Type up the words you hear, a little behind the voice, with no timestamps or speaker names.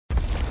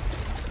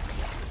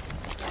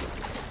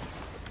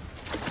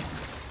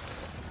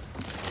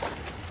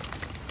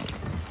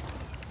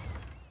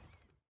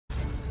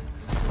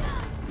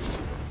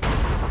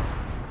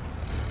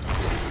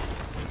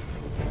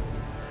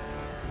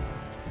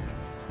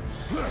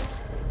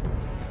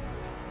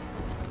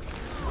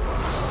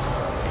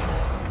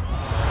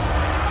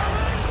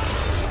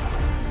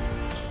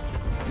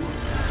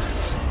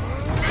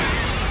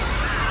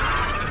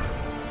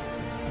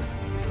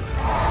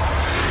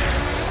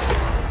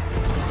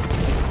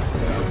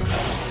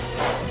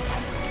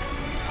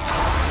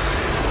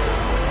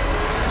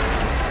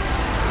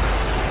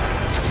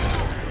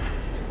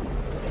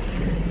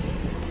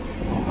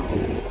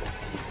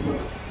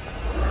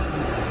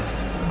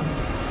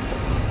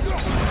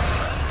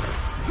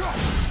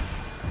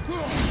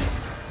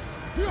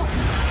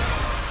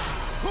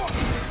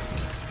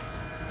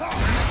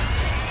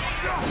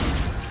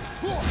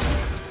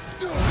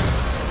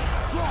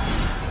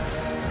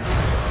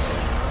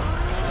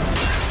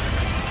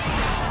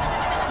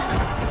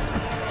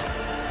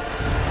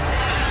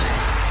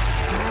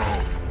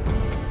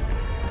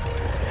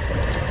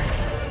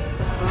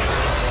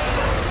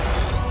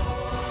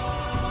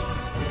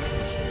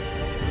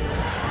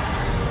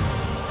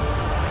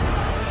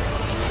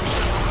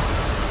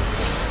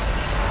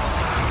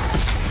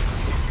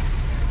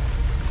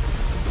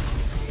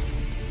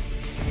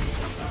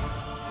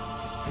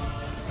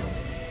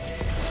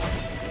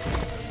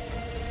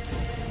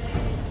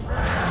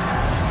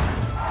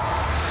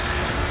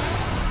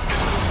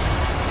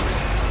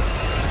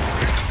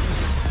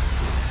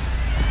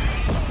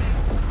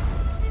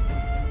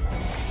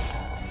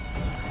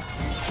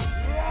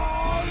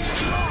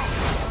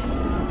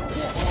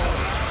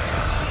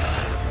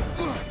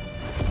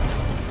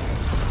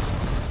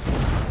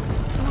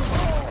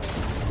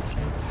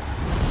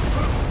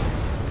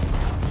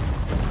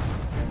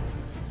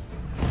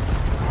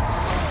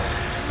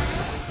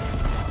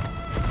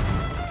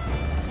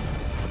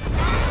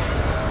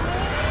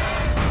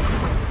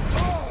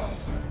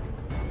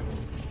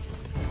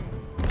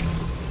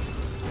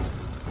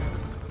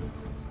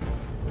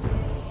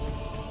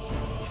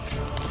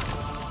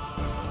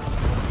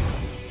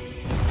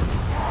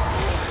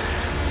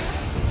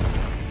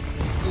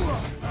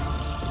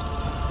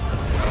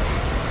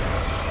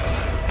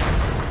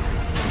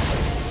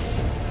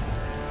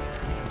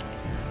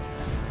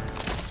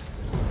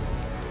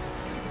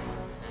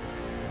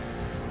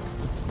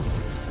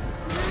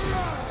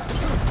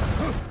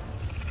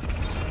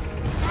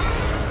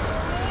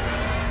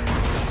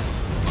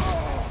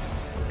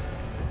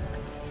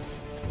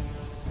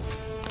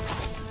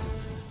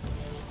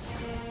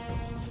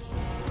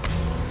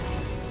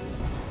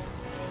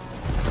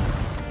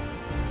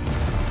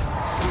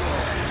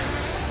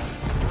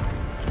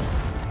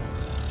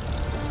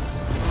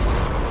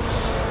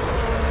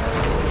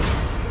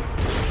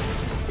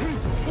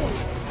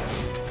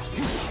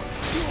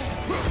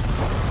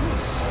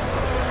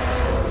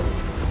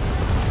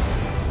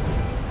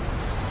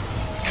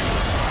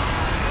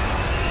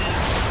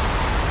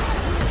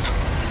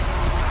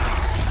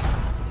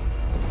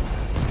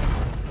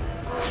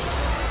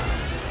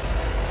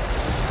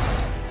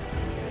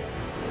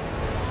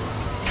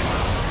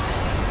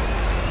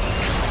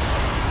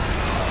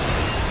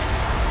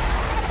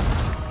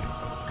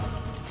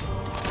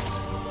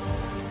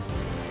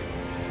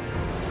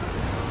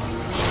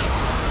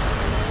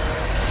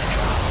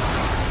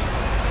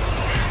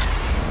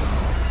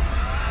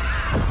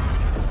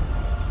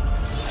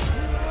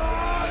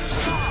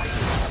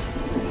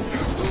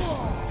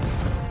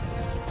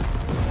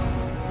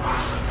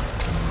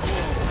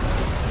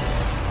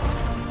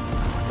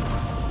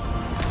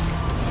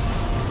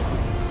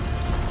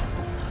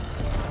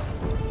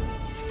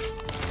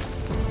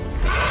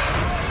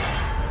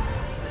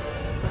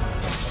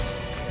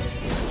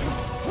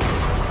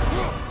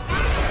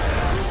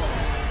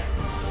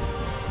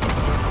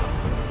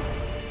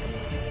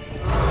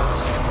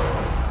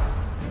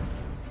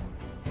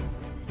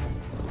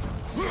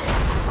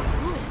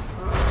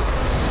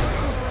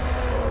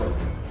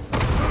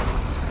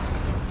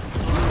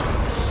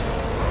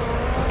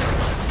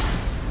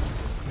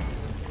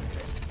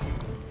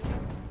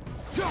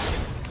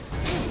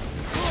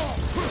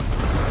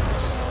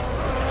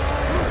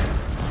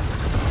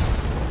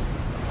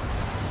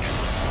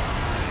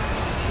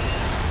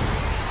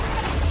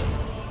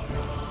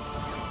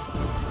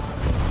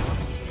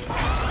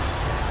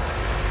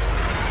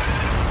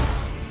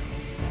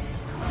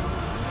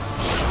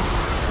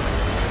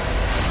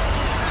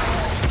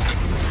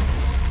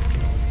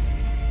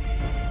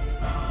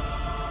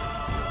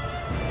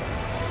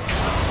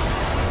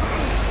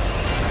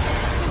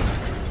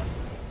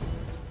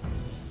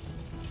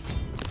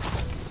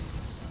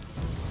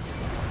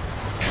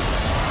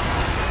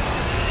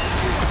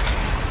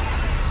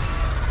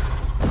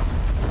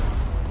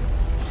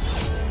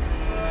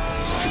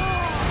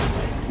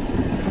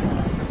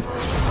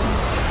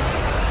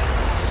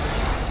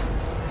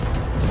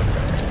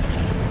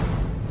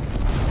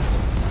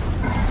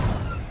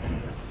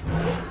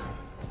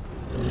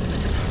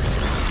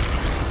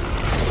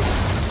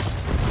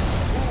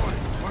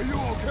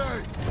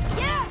okay?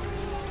 Yeah!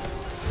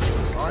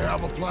 I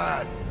have a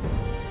plan.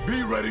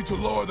 Be ready to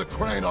lower the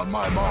crane on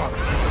my mark. I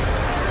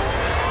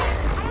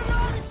don't know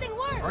how this thing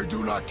works. I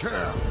do not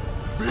care.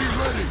 Be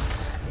ready.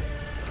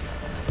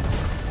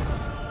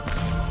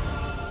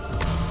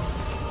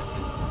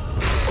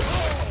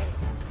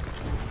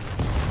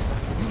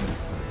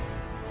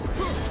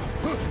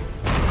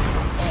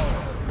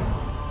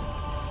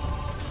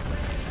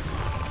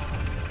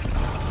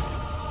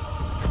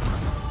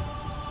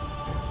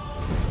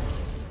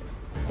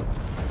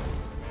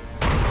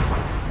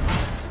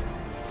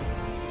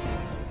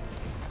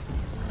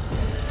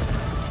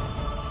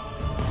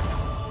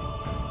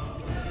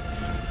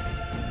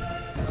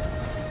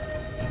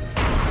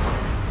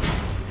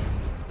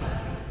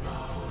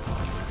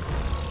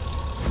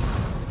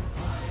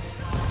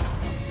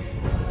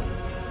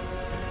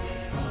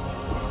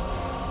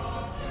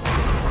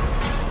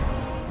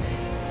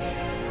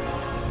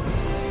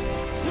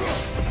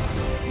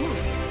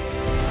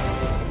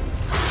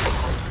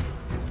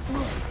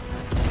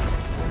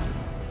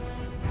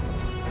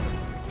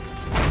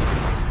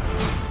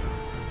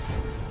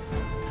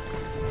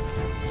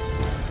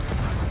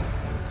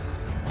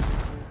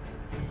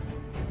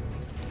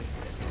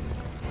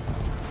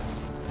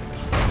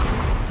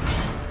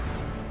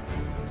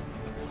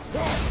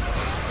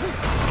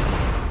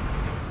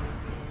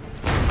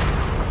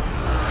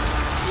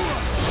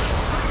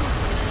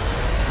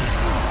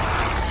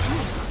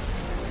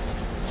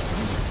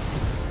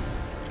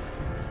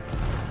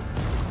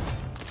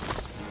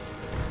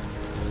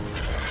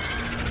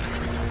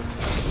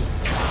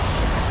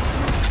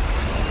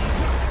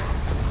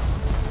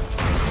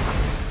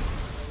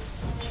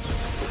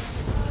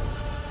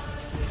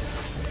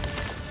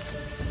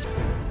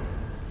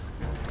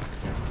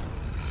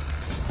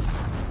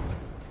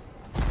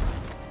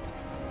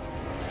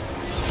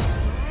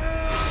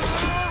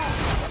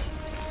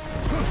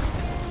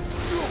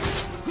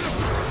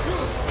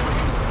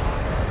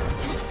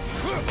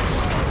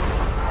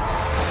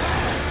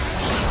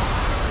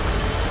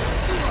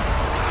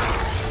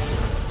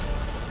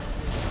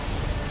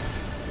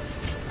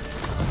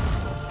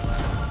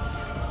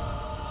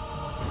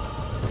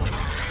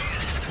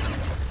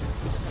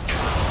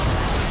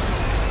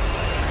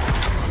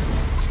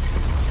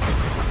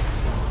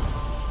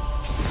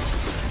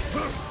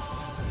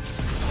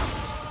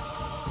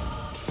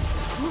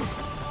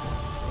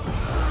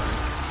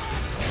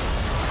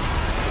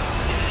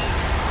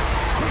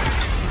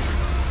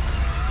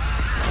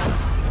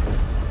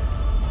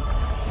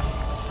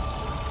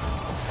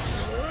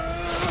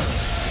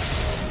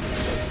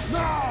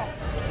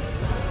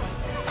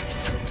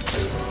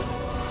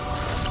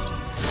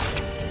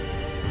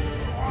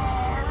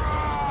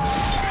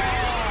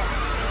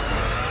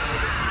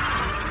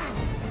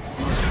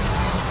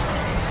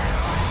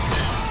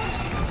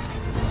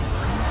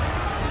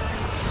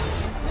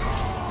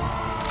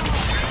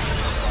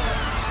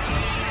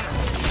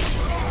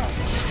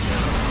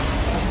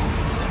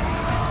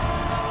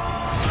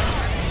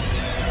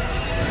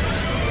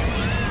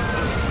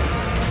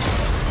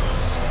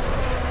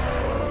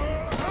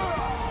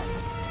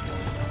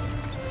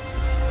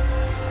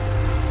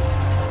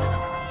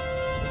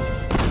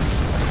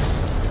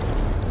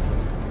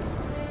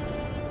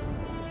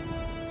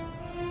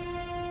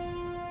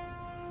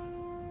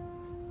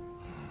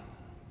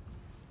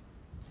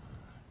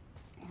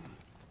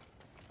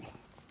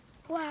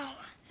 Wow,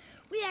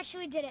 we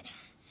actually did it.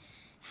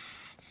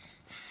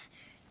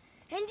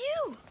 And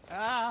you!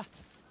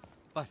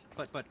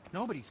 But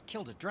nobody's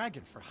killed a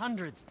dragon for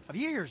hundreds of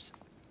years.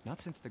 Not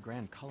since the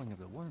grand culling of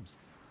the worms.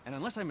 And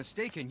unless I'm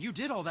mistaken, you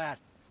did all that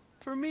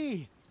for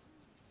me.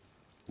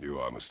 You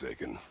are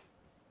mistaken.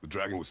 The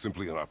dragon was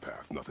simply in our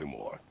path, nothing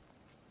more.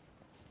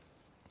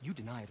 You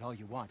deny it all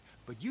you want,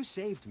 but you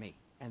saved me,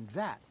 and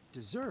that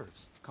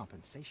deserves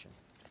compensation.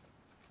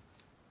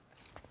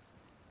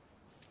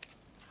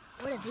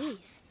 What are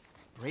these?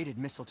 Braided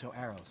mistletoe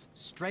arrows,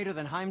 straighter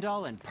than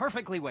Heimdall and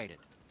perfectly weighted.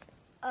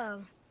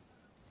 Oh.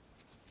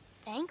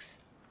 Thanks?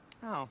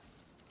 Oh.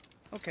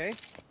 Okay.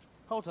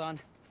 Hold on.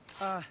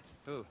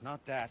 Ooh,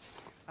 not that.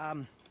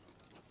 Have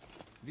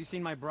you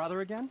seen my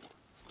brother again?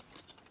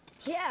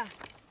 Yeah,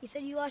 he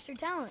said you lost your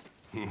talent.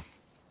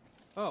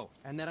 Oh,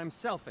 and that I'm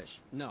selfish?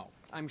 No,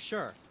 I'm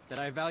sure. That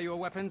I value a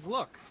weapon's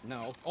look?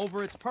 No,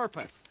 over its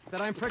purpose.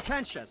 That I'm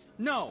pretentious?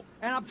 No,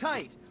 and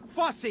uptight,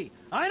 fussy.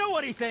 I know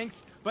what he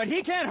thinks, but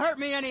he can't hurt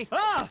me any.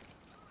 Ah!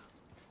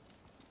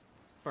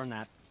 Burn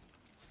that.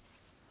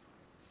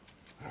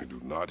 I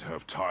do not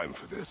have time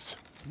for this.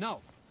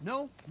 No.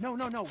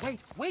 Wait.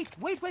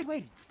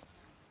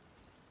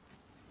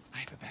 I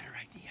have a better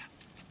idea.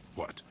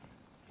 What?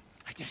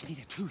 I just need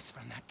a tooth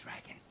from that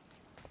dragon.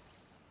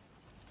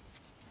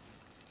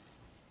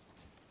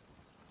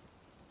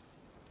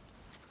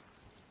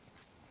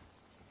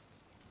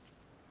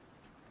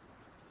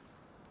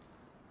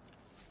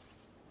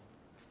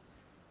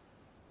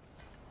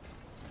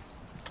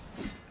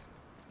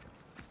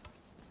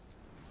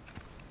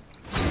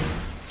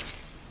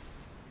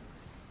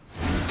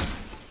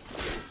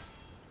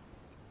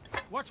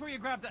 Watch where you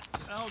grab that.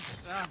 Oh,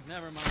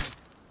 never mind.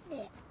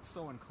 Oh,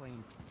 so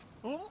unclean.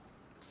 Oh,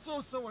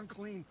 so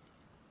unclean.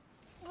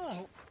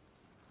 Oh,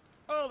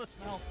 oh, the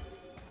smell.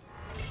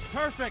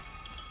 Perfect.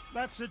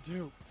 That should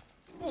do.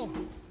 Oh.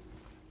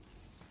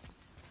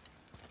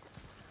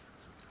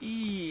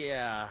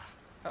 Yeah,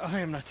 I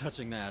am not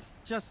touching that.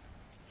 Just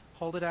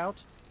hold it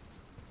out.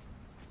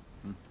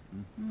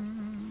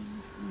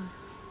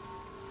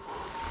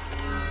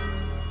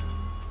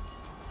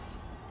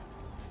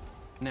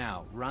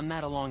 Now, run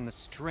that along the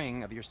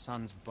string of your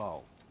son's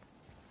bow.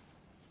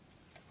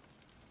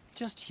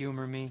 Just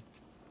humor me.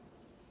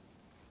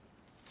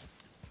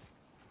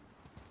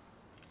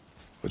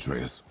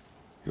 Atreus,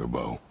 your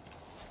bow.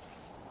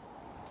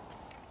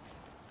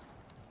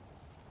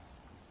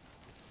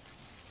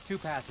 Two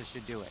passes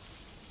should do it.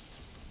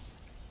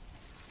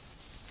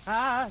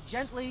 Ah,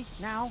 gently,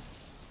 now.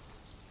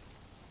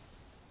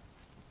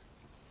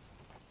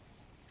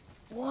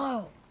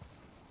 Whoa.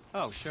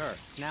 Oh, sure.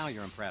 Now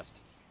you're impressed.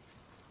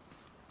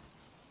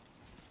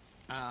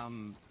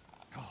 Oh,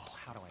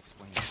 how do I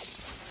explain it?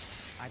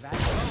 I've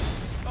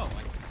actually... Oh,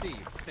 I see.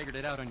 You figured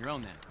it out on your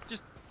own then.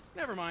 Just,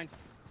 never mind.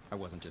 I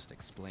wasn't just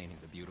explaining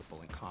the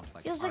beautiful and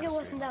complex Feels like it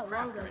artistry wasn't of that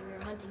long craft ago right we were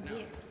there. hunting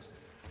deer.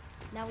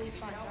 Now we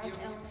fought dark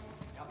elves,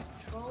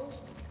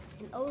 trolls,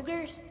 and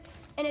ogres,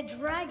 and a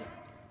dragon.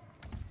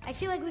 I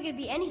feel like we could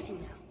be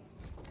anything now.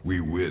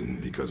 We win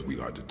because we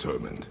are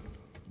determined,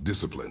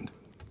 disciplined,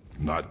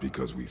 not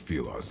because we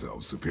feel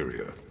ourselves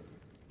superior.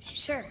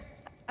 Sure,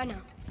 I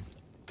know.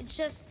 It's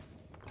just,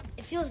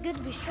 it feels good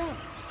to be strong,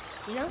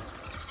 you know?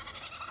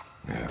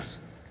 Yes,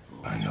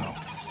 I know.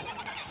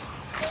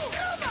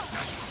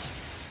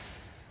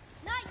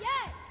 Not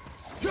yet!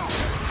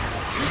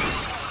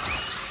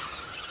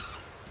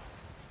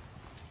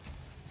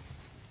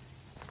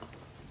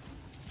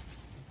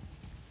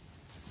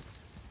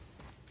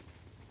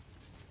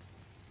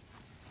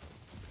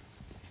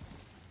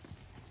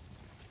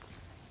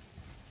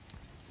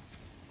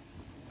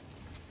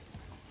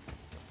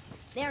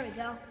 There we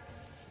go.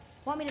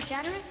 Want me to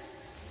shatter it?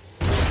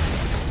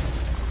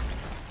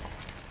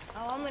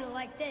 Oh, I'm gonna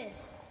like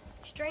this.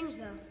 Strange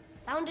though.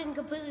 That one didn't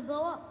completely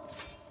blow up.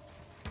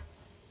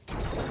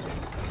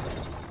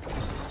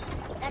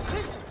 That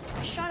crystal,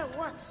 I shot it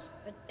once,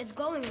 but it's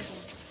glowing again.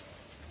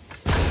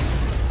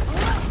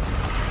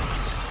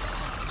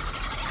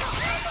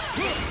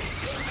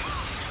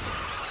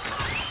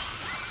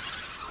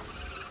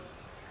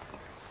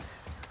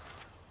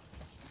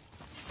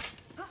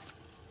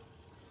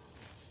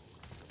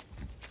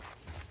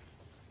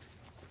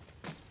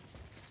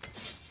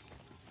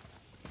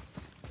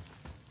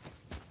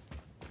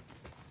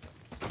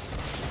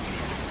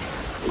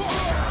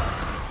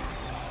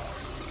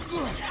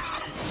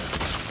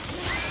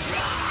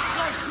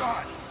 Nice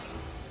shot!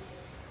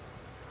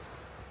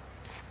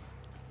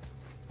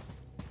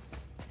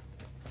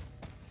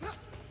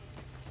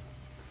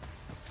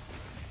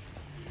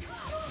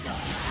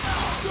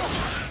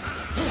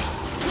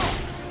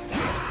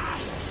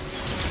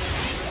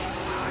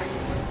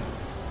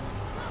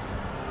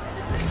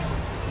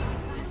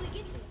 How do we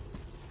get to it?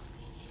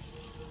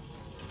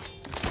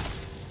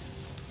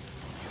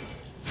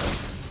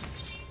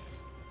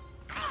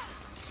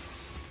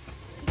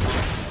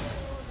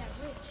 That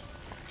ridge.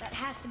 That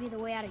has to be the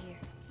way out of here.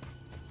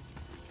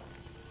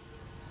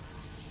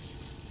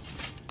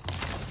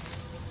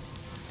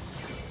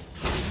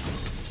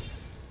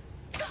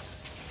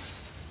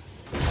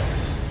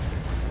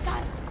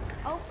 Got it.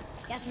 Oh,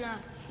 guess not.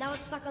 Now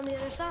it's stuck on the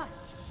other side.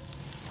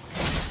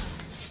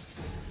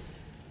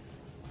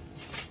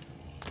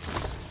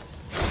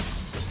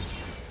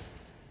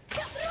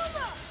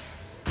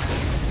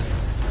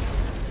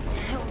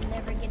 I will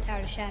never get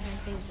tired of shattering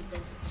things with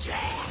this.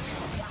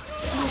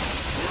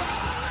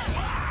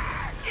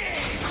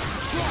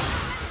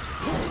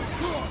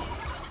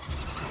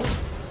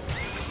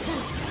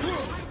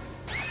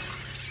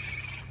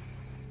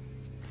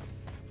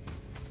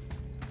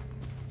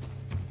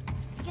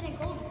 It's getting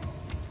colder.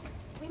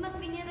 We must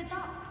be near the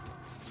top.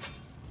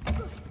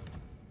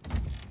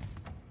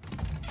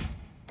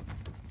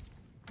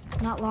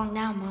 Not long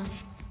now, Mom.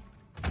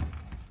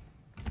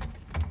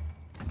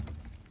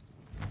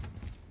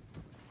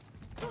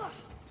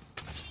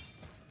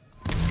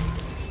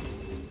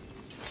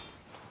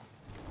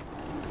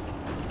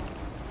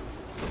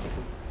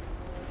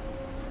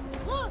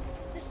 Look!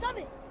 The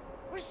summit!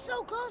 We're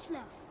so close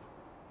now.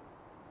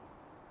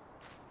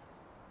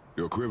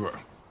 Your quiver.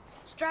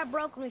 Strap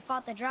broke when we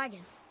fought the dragon.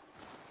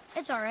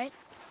 It's all right.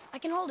 I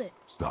can hold it.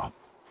 Stop.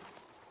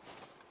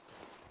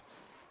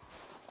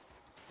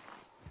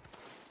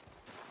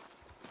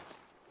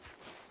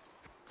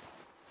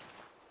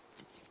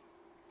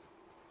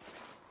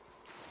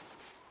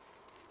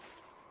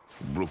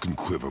 A broken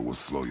quiver will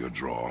slow your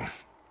draw.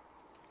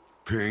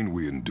 Pain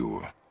we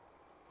endure.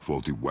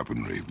 Faulty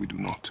weaponry we do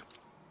not.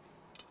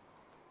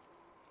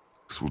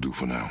 This will do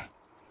for now.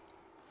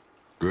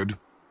 Good?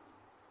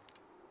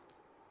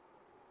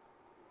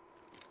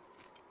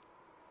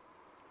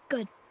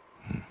 Good.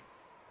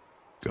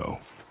 Go.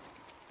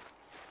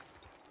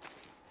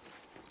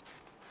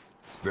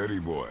 Steady,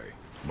 boy.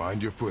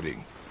 Mind your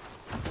footing.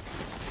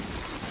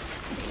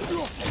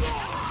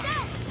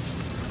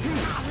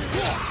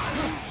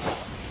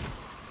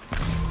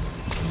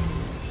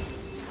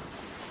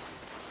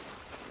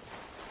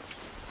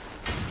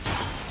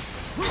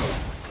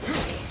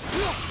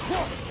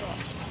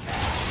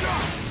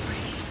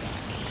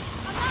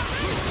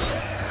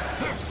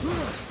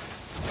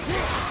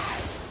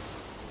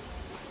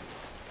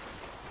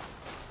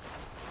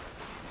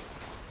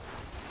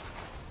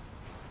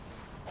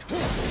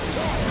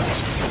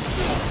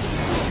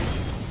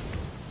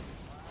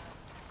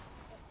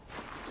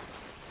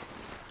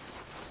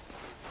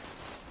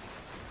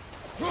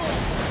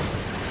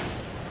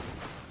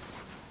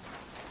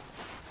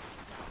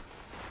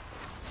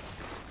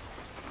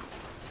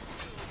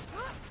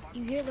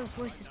 hear those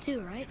voices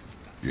too, right?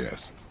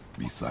 Yes.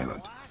 Be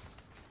silent.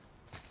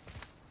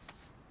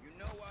 You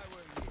know why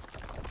we're here.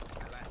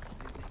 Our last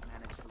visit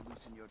managed to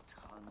loosen your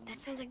tongue. That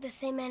sounds like the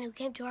same man who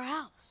came to our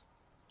house.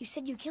 You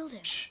said you killed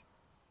him. Shh.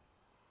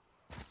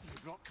 You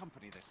brought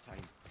company this time.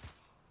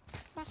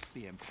 Must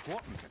be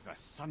important if the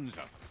sons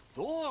of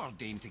Thor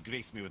deign to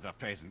grace me with their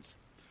presence.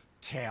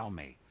 Tell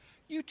me,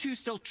 you two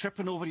still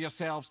tripping over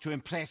yourselves to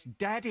impress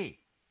Daddy?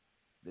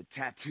 The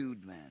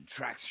tattooed man.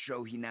 Tracks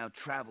show he now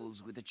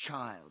travels with a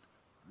child.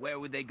 Where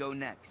would they go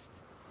next?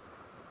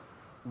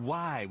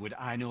 Why would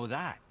I know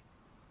that?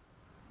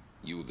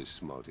 You're the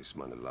smartest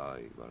man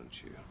alive,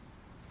 aren't you?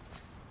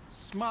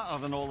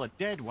 Smarter than all the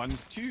dead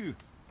ones, too.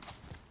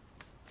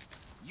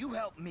 You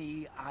help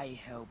me, I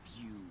help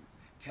you.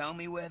 Tell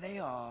me where they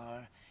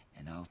are,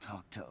 and I'll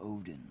talk to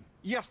Odin.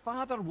 Your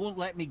father won't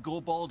let me go,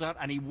 Balder,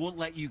 and he won't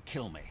let you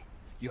kill me.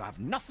 You have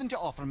nothing to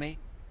offer me,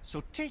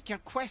 so take your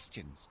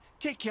questions,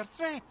 take your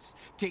threats,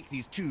 take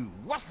these two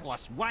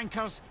worthless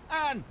wankers,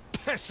 and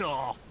piss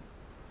off!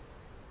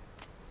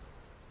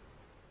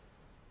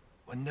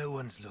 When no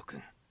one's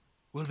looking,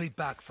 we'll be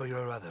back for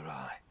your other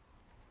eye.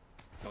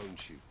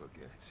 Don't you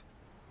forget,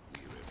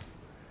 you're everywhere.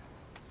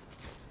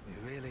 We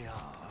really are,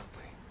 aren't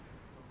we?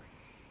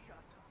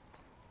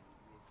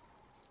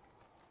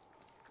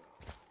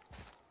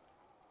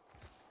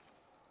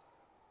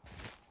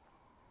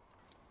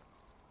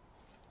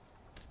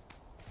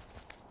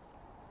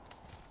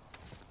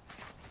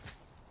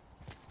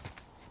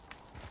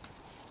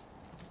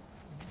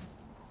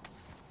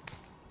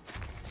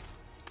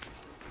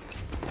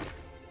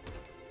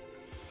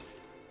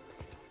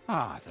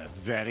 Ah, the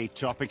very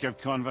topic of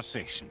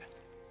conversation.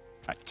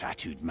 A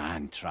tattooed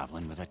man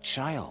traveling with a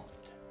child.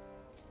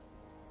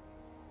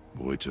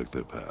 Boy, check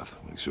their path.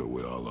 Make sure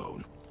we're all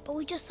alone. But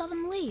we just saw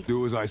them leave.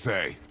 Do as I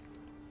say.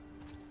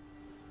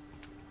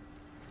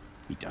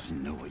 He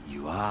doesn't know what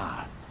you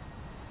are.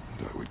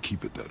 And I would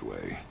keep it that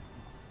way.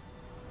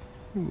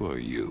 Who are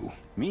you?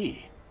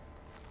 Me?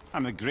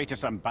 I'm the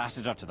greatest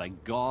ambassador to the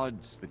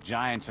gods, the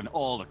giants, and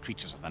all the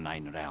creatures of the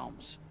Nine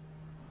Realms.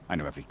 I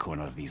know every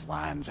corner of these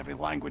lands, every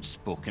language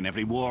spoken,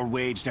 every war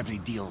waged, every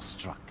deal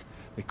struck.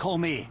 They call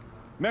me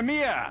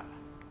Mimir,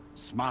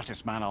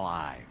 smartest man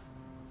alive.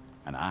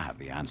 And I have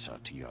the answer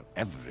to your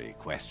every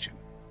question.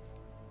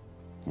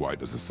 Why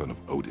does the son of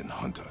Odin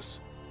hunt us?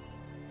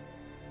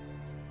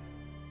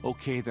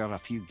 Okay, there are a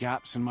few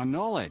gaps in my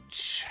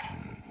knowledge.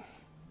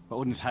 But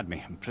Odin's had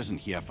me imprisoned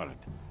here for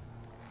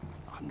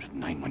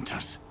 109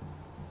 winters.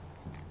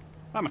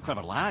 I'm a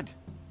clever lad.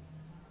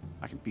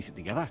 I can piece it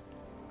together.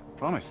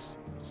 Promise.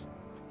 Just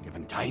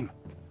given time.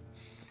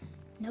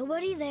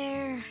 Nobody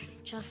there,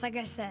 just like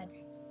I said.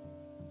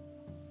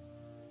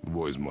 The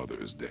boy's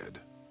mother is dead.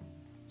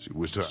 She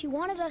wished her... She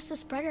wanted us to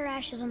spread her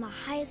ashes on the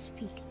highest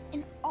peak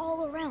in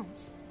all the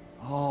realms.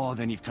 Oh,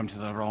 then you've come to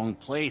the wrong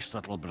place,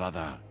 little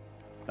brother.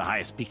 The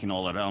highest peak in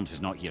all the realms is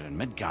not here in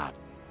Midgard.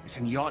 It's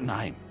in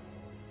Jotunheim,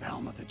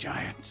 realm of the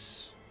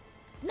giants.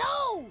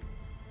 No!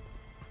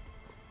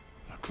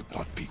 That could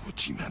not be what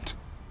she meant.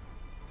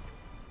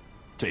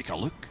 Take a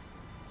look.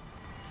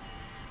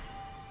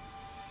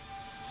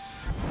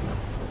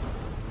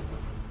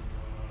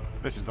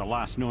 This is the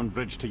last known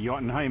bridge to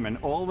Jotunheim in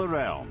all the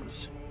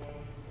realms.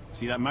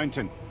 See that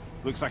mountain?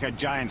 Looks like a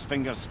giant's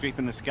fingers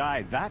scraping the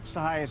sky. That's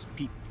the highest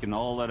peak in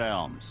all the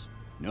realms.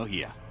 No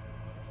here.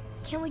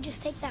 Can't we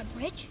just take that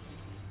bridge?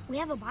 We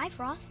have a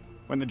Bifrost.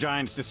 When the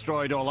giants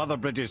destroyed all other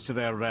bridges to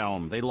their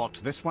realm, they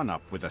locked this one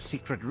up with a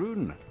secret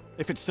rune.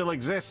 If it still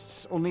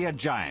exists, only a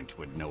giant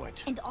would know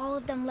it. And all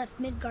of them left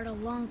Midgard a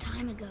long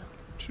time ago.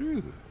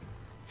 True.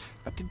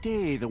 But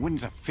today, the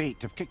winds of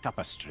fate have kicked up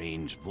a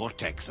strange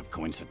vortex of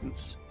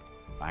coincidence.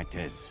 Fact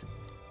is,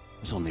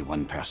 there's only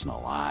one person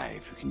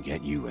alive who can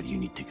get you where you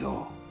need to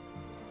go.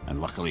 And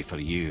luckily for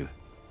you,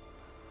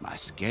 my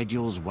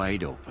schedule's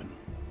wide open.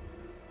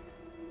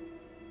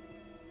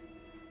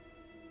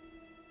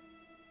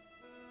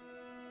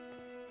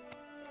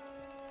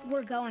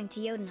 We're going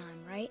to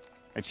Jotunheim, right?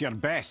 It's your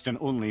best and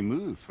only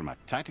move from a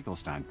tactical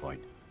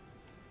standpoint.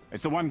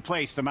 It's the one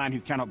place the man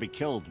who cannot be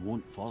killed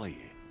won't follow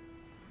you.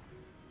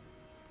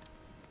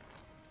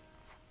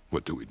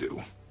 What do we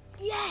do?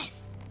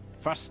 Yes!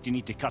 First, you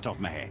need to cut off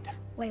my head.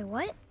 Wait,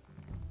 what?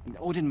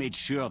 Odin made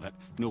sure that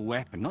no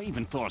weapon, not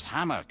even Thor's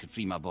hammer, could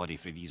free my body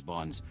from these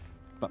bonds.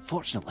 But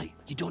fortunately,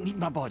 you don't need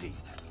my body.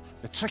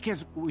 The trick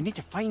is, we need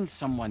to find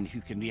someone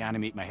who can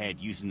reanimate my head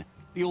using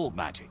the old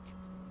magic.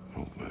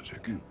 Old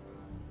magic.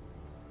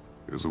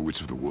 There's a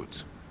witch of the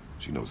woods.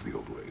 She knows the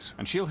old ways.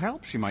 And she'll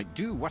help. She might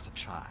do worth a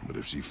try. But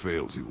if she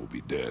fails, he will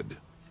be dead.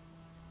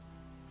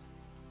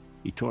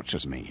 He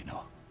tortures me, you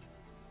know.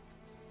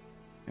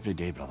 Every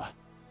day, brother.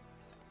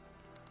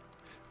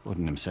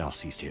 Odin himself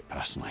sees to it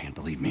personally, and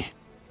believe me,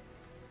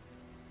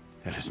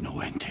 there is no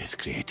end to his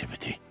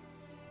creativity.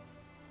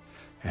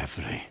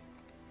 Every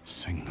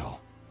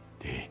single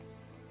day.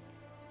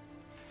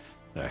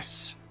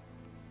 This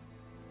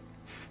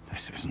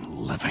isn't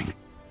living.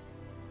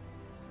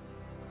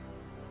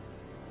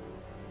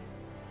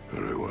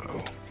 Very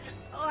well.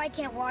 Oh, I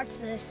can't watch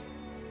this.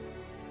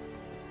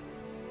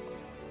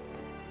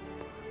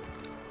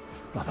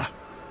 Brother,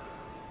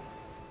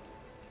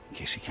 in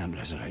case you can't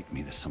resurrect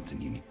me, there's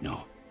something you need to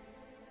know.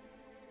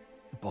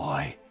 The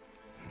boy,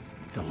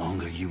 the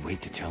longer you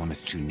wait to tell him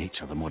his true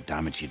nature, the more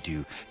damage you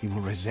do. He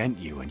will resent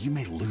you, and you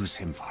may lose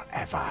him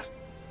forever.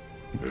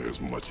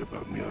 There's much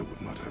about me I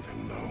would not have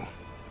him know.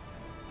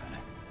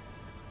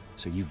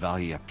 So you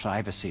value your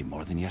privacy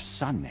more than your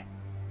son, eh?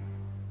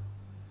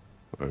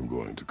 I'm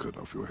going to cut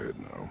off your head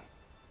now.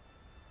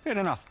 Fair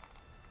enough.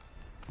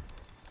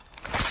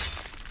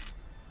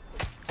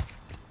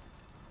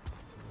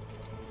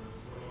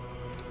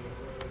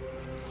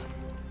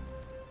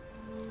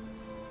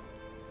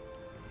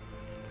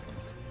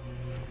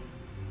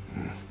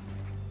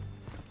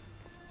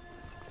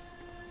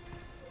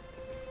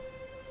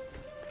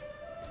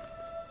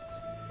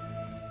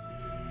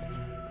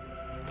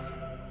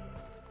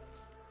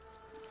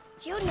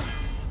 Yuna!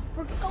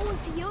 We're going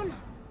to Yuna!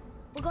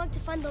 We're going to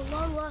find the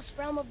long-lost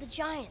realm of the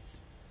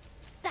Giants.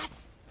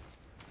 That's...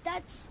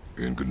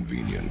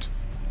 Inconvenient.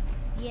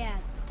 Yeah,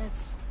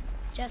 that's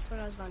just what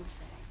I was going to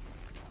say.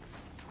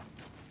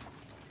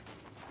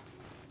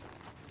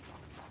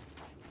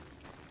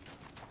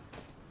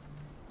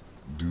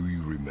 Do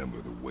you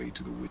remember the way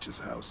to the witch's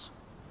house?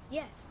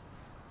 Yes.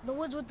 The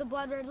woods with the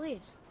blood-red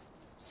leaves.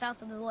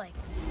 South of the lake.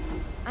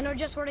 I know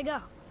just where to go.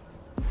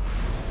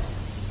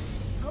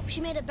 Hope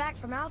she made it back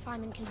from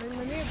Alfheim and can bring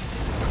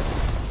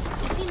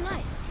MIMIR'S. You seem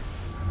nice.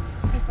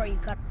 Before you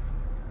cut...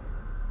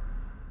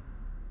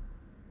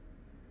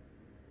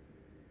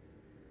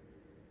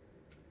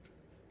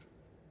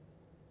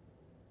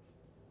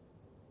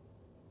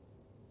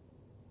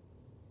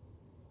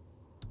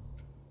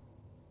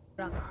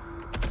 up.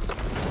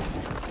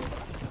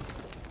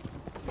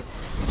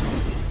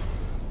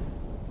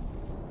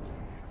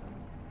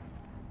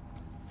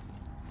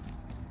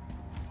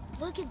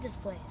 Look at this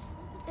place.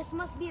 This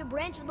must be a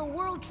branch of the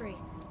World Tree.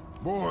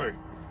 Boy,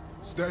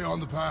 stay on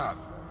the path.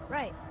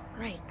 Right,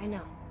 I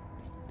know.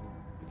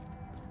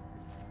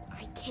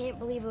 I can't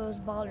believe it was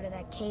Baldur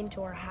that came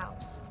to our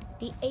house.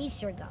 The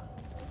Aesir god.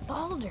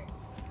 Baldur!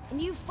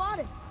 And you fought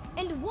him,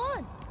 and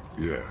won!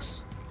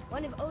 Yes.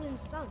 One of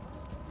Odin's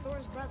sons,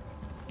 Thor's brother.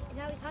 And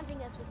now he's hunting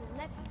us with his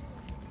nephews.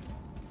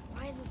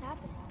 Why is this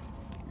happening?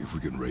 If we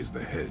can raise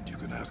the head, you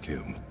can ask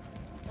him.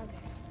 Okay.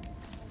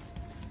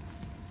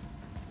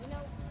 You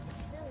know,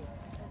 it's silly,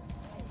 but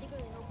I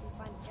secretly hope we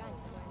find the giants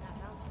somewhere in that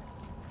mountain.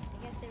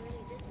 I guess they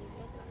really did leave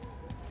with us,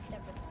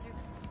 except for the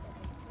serpent.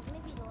 But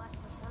maybe the last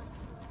of us not.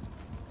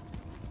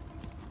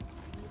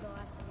 Are you the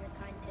last of your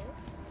kind too?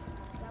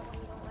 Is that what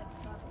you don't like to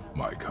talk about?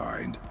 My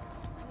kind.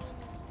 I mean,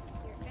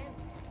 your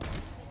family.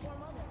 Before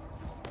Mother.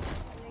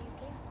 Where you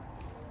came from.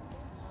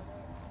 Mother,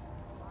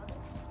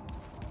 father.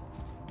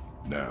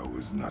 Now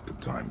is not the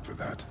time for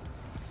that.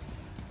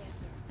 Yes,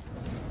 sir.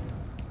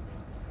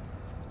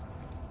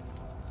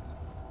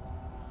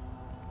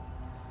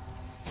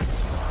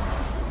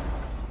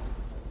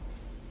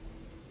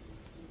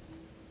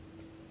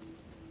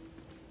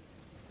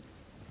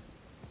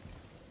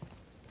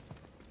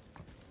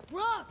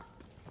 Rock!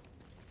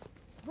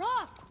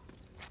 Rock!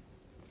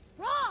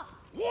 Rock!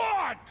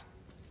 What?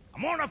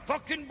 I'm on a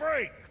fucking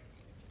break.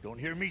 Don't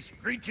hear me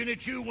screeching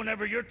at you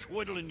whenever you're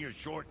twiddling your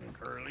short and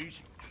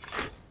curlies.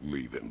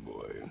 Leave him,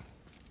 boy.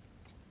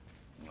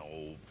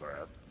 No,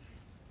 Pap.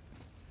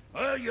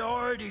 Well, you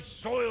already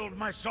soiled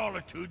my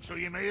solitude, so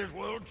you may as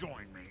well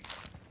join me.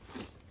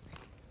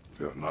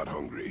 You're not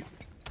hungry.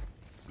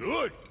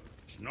 Good.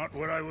 It's not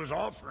what I was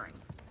offering.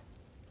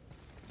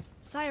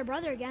 Saw your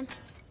brother again.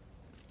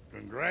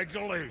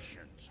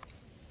 Congratulations.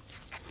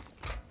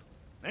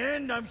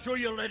 And I'm sure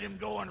you'll let him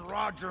go and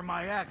roger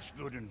my axe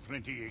good and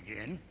plenty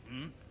again.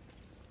 Hmm?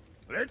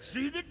 Let's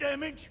see the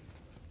damage.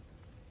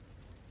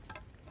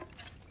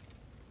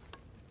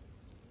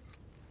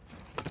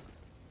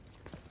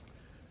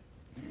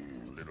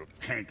 Little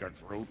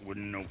canker-throat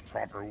wouldn't know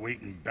proper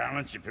weight and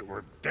balance if it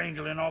were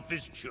dangling off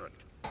his chut.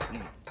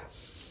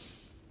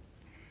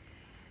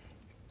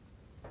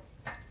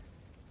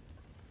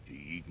 You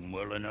eating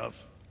well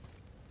enough?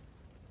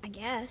 I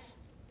guess.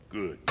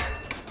 Good.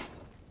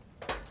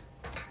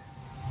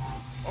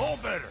 All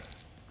better.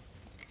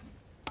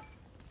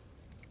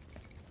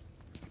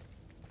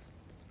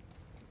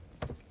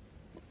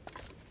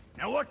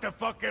 Now what the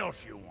fuck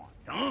else you want,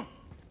 huh?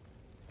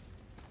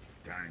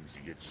 Times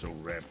he gets so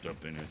wrapped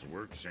up in his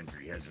work,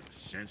 Sentry hasn't the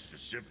sense to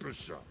sip or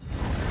sup.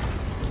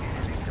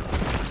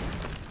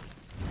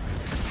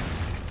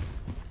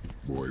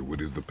 Boy,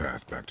 what is the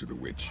path back to the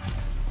witch?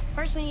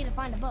 First we need to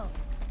find a boat.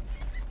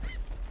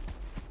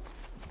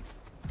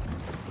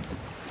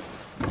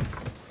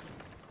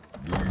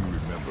 Do you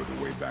remember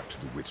the way back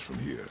to the witch from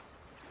here?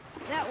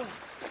 That one.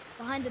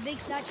 Behind the big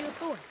statue of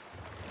Thor.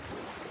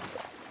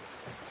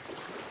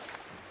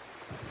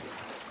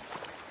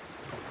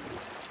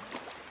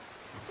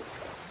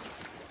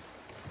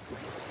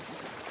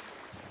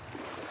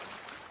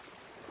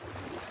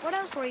 What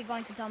else were you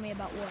going to tell me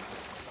about war?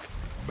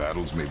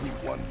 Battles may be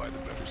won by the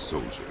better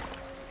soldier.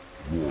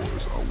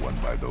 Wars are won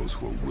by those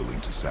who are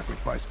willing to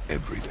sacrifice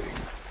everything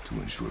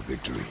to ensure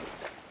victory.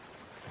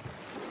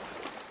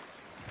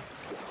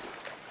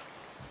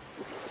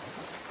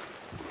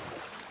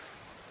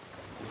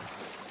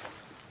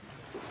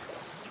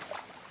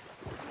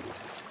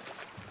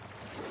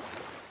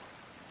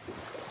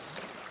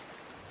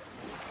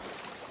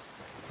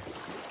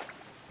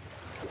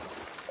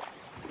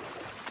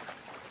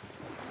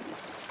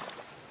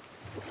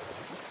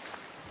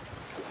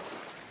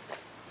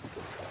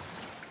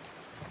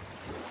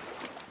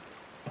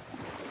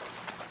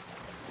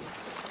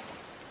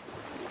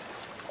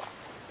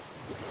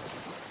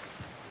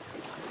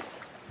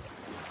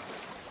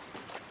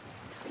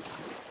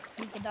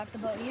 dock the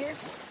boat here?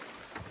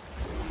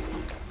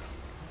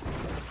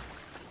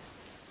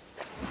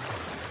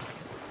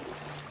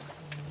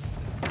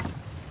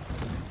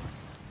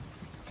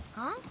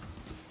 Huh?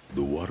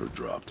 The water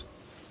dropped.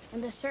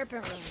 And the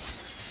serpent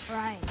rose.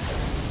 Right.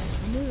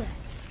 I knew that.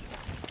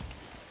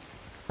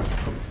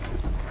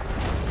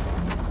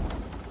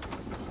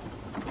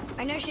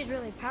 I know she's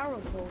really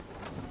powerful,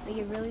 but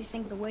you really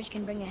think the witch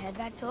can bring a head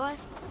back to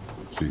life?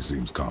 She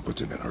seems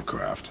competent in her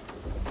craft.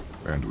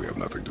 And we have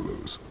nothing to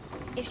lose.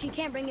 If she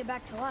can't bring it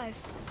back to life,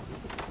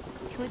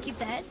 can we keep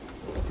the head?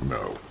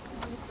 No.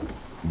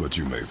 But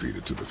you may feed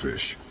it to the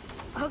fish.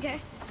 Okay.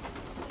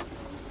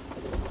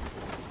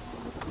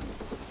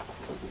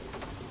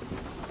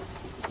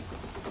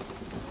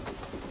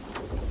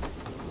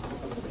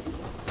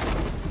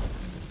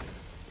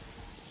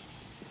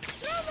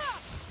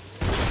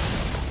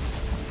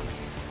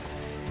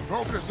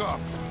 Focus up!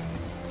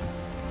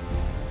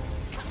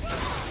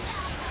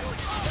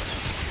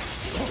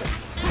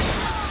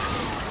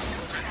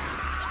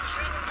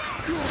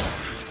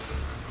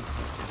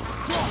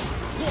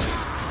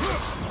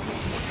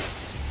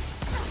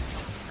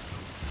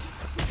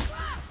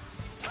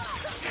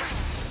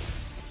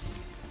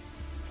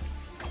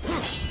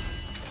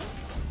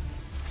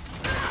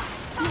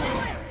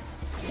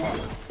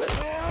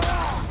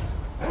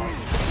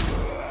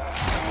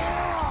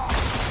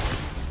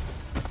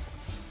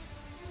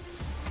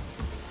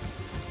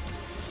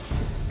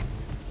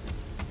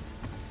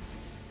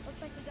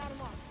 Looks like we got him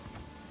all.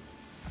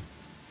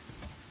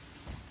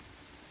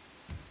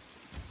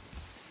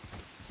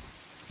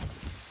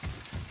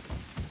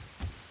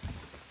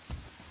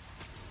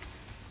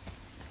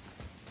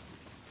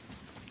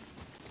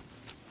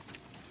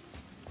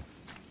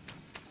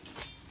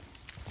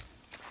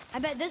 I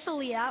bet this'll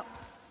lead out.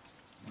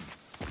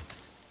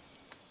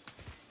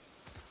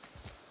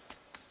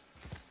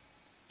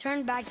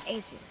 Turn back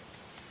Aesir.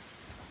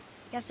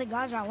 Guess the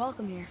gods aren't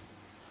welcome here.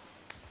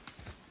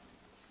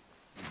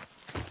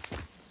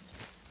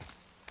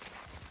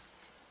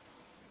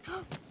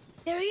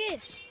 There he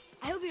is!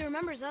 I hope he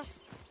remembers us.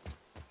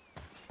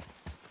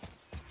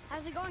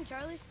 How's it going,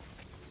 Charlie?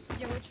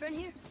 Is your witch friend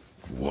here?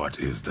 What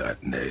is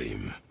that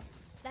name?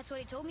 That's what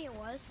he told me it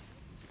was.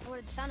 Or what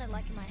it sounded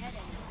like in my head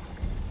anyway.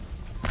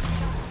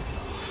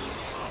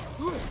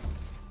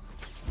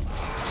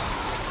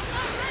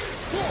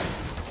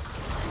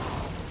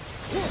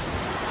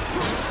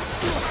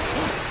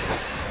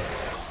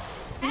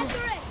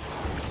 After it!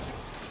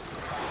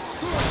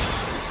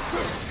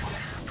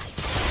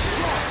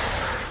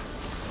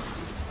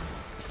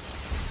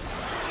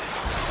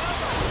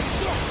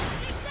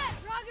 Take that,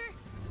 Roger!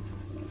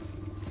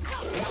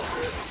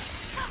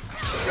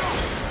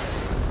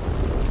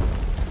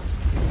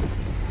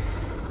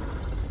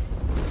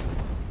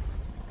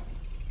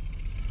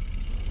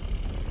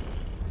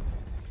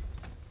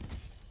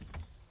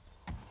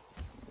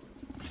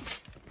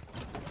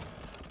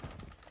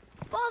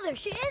 Father,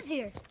 she is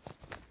here!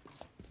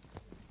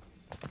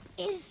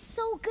 It's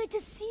so good to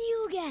see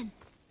you again.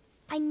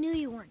 I knew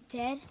you weren't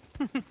dead.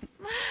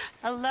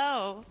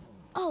 Hello.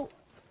 Oh,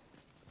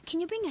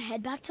 can you bring a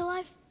head back to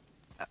life?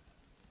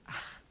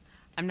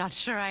 I'm not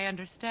sure I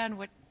understand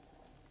what...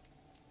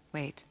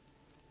 Wait.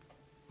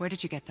 Where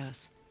did you get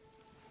those?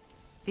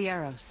 The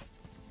arrows.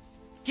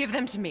 Give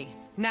them to me,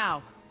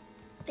 now.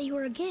 They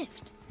were a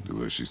gift.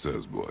 Do as she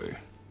says, boy.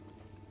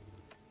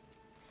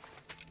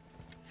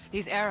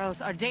 These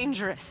arrows are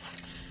dangerous.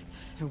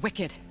 They're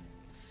wicked.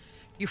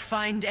 You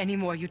find any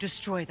more, you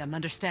destroy them,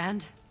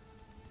 understand?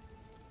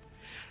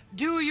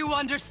 Do you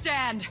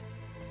understand?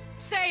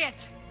 Say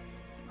it!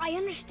 I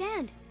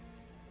understand.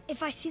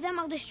 If I see them,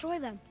 I'll destroy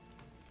them.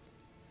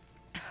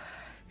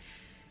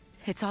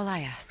 It's all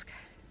I ask.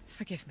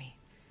 Forgive me.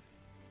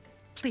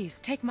 Please,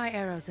 take my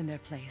arrows in their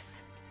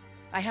place.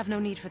 I have no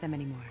need for them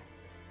anymore.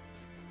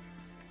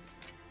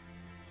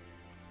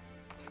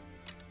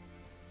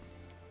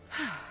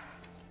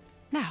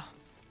 Now,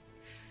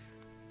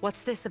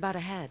 what's this about a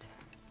head?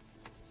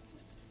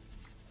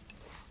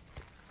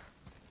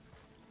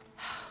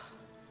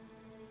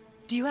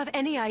 Do you have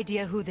any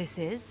idea who this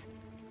is?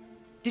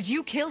 Did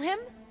you kill him?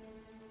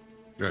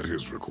 At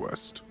his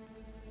request.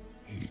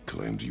 He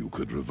claimed you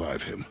could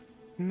revive him.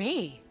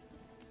 Me?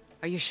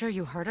 Are you sure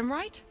you heard him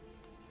right?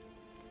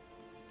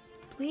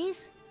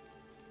 Please?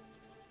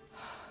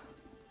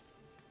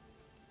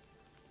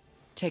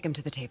 Take him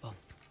to the table.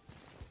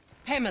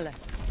 Pamela.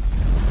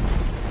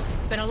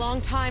 It's been a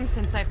long time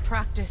since I've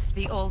practiced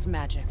the old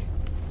magic.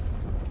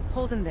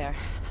 Hold him there.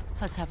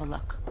 Let's have a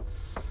look.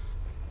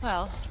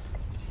 Well,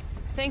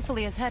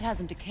 thankfully his head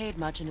hasn't decayed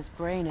much and his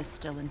brain is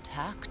still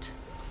intact.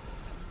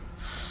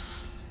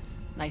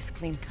 Nice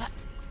clean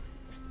cut.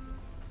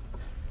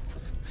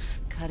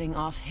 Cutting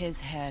off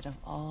his head of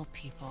all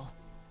people.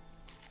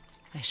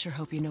 I sure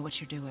hope you know what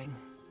you're doing.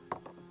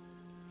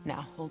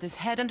 Now, hold his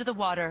head under the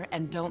water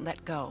and don't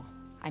let go.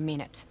 I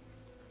mean it.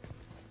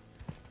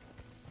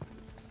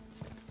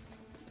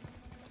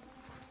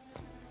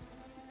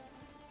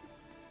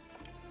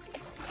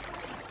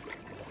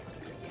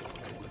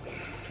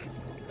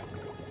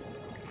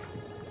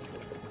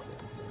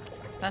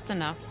 That's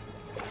enough.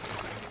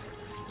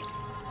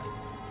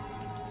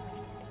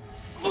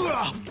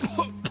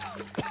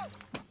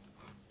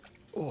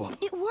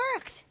 It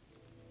worked!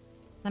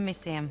 Let me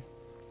see him.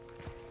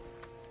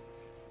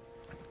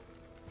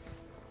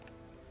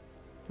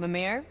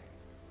 Mimir?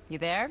 You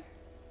there?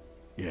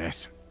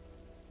 Yes.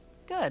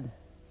 Good.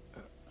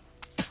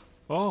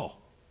 Oh.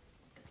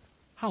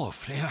 Hello,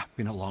 Freya.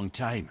 Been a long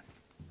time.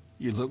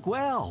 You look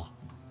well.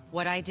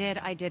 What I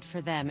did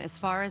for them. As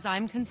far as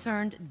I'm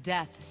concerned,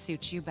 death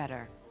suits you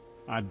better.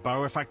 I'd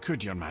bow if I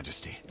could, Your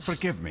Majesty.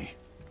 Forgive me.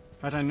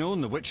 Had I known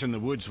the witch in the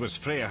woods was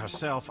Freya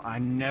herself, I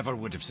never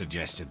would have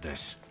suggested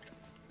this.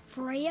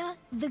 Freya?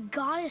 The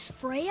goddess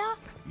Freya?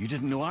 You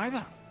didn't know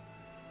either?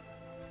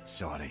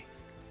 Sorry.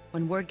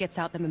 When word gets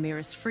out that Mimir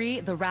is free,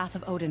 the wrath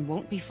of Odin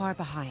won't be far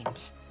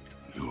behind.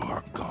 You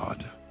are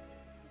God.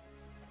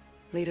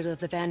 Leader of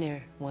the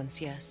Vanir, once,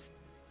 yes.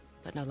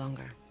 But no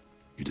longer.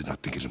 You did not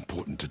think it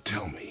important to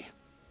tell me.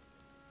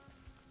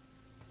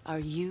 Are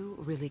you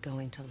really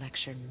going to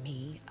lecture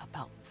me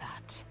about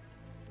that?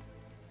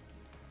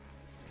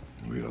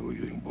 We are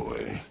leaving,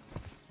 boy.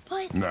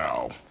 But...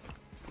 Now.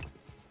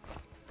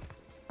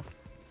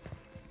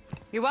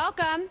 You're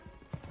welcome!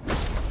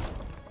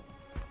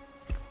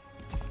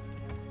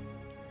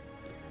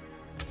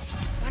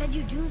 Why did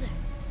you do that?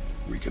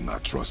 We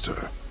cannot trust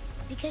her.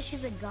 Because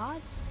she's a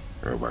god?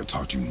 Have I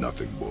taught you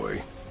nothing,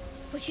 boy?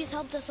 But she's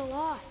helped us a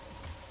lot.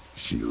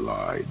 She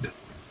lied.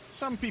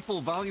 Some people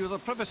value their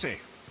privacy.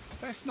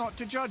 Best not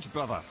to judge,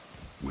 brother.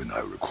 When I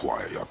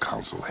require your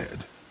council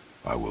head,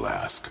 I will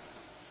ask.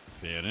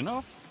 Fair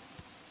enough.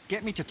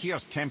 Get me to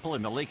Tyr's temple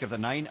in the Lake of the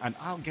Nine, and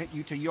I'll get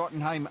you to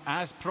Jotunheim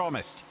as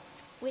promised.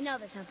 We know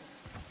the temple.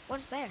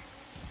 What's there?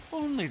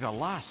 Only the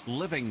last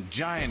living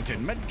giant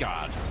in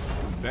Midgard.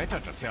 Better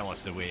to tell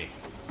us the way.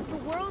 The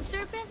world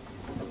serpent?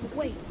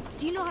 Wait,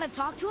 do you know how to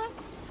talk to him?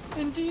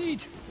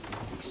 Indeed.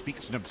 He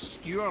speaks an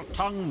obscure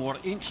tongue more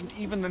ancient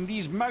even than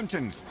these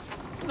mountains.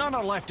 None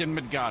are left in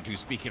Midgard who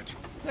speak it.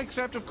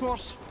 Except, of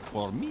course,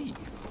 for me.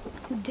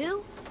 Who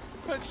do?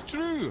 It's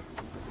true.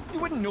 You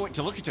wouldn't know it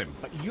to look at him,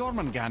 but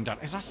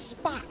Jormungandr is a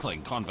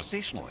sparkling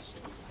conversationalist.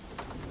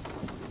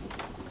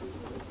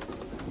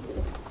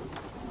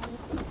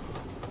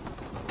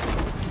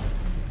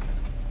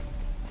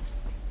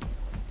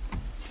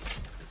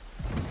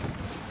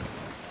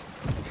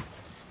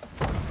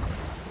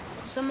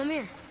 So,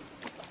 Mimir,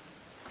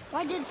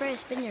 why did Freya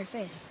spin your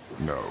face?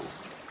 No.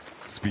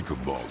 Speak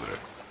of Baldur.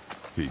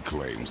 He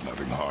claims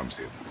nothing harms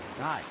him.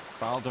 Aye,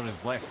 Baldur is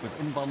blessed with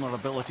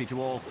invulnerability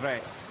to all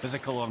threats,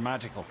 physical or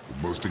magical.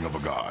 Boasting of a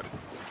god.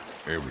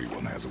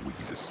 Everyone has a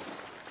weakness.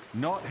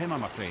 Not him,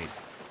 I'm afraid.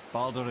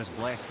 Baldur is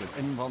blessed with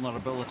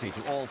invulnerability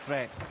to all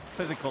threats,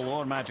 physical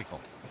or magical.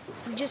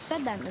 You just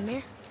said that,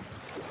 Mimir.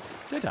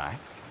 Did I?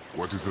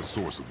 What is the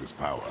source of this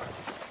power?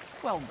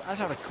 Well,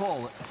 as I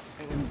recall,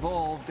 it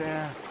involved,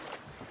 a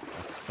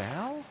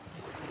spell?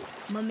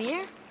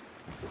 Mimir?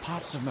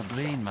 Parts of my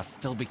brain must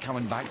still be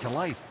coming back to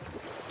life.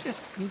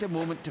 Just need a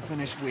moment to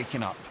finish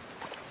waking up.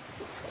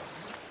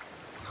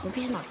 Hope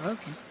he's not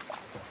broken.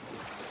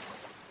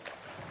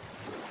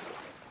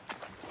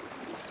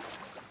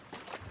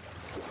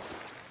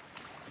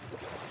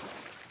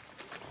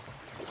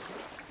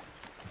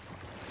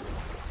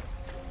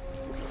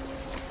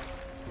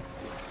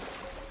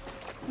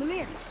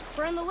 Mimir,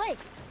 we're in the lake.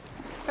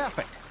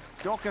 Perfect.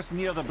 Dock us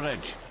near the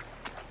bridge.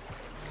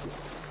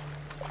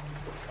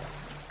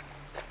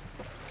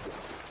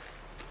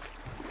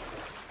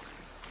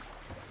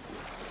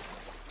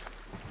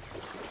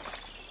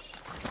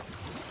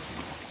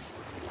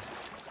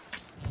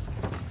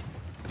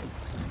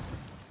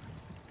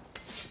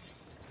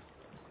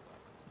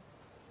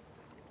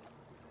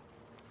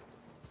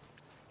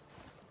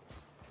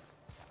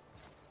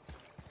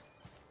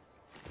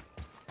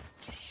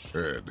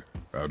 Ed,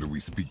 how do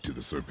we speak to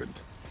the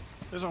serpent?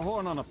 There's a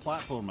horn on a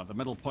platform at the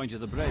middle point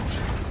of the bridge.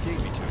 Take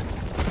me to it.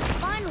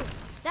 Finally,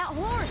 that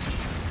horn.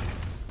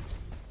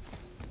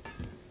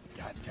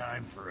 Got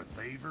time for a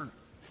favor?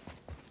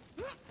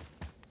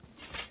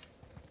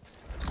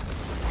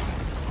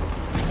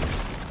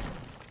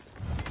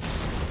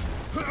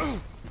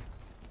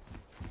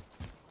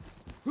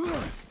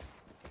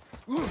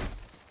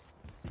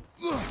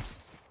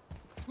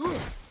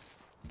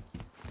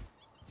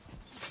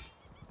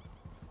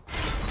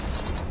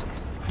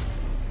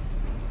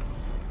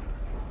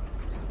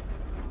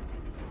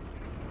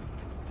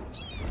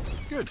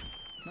 Good.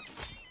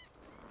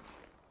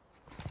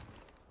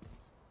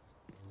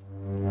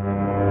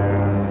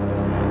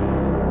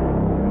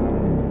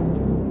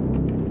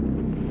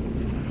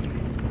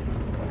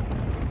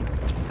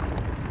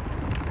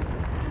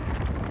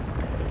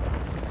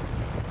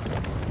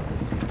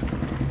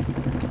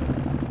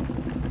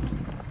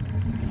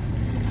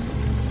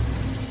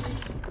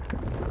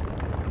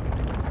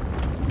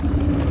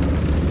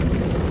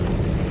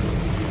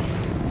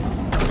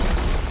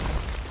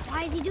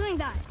 Why is he doing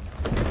that?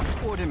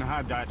 Odin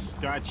had that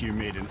statue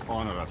made in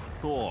honor of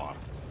Thor.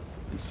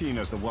 And seeing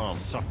as the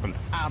world serpent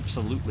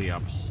absolutely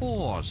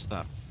abhors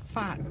the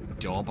fat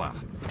dauber,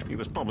 he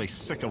was probably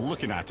sick of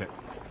looking at it.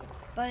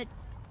 But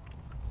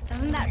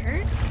Doesn't that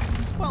hurt?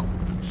 Well,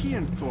 he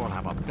and Thor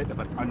have a bit of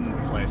an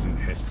unpleasant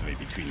history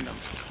between them.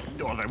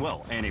 Or they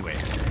will, anyway.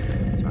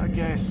 So I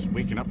guess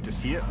waking up to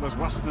see it was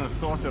worse than the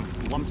thought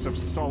of lumps of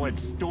solid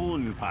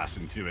stone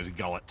passing through his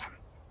gullet.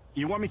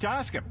 You want me to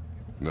ask him?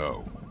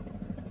 No.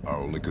 Our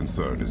only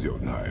concern is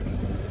Jotunheim.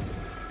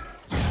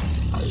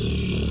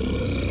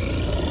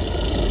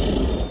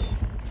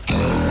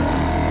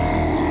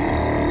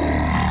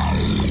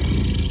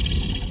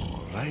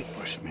 All right,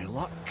 wish me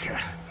luck.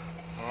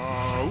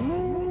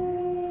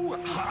 Ooh,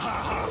 ha, ha,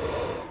 ha.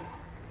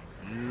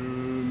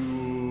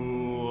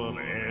 You'll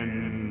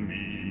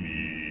envy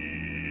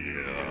me.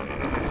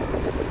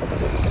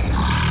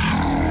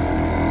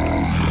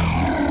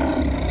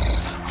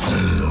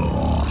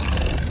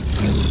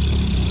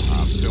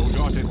 I've still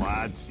got it,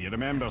 lads. He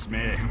remembers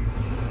me.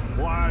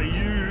 Why,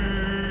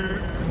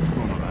 you...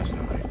 Oh, no, that's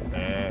not right.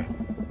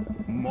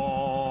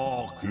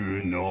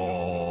 Mokuno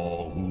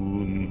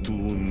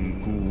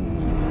Huntunkun.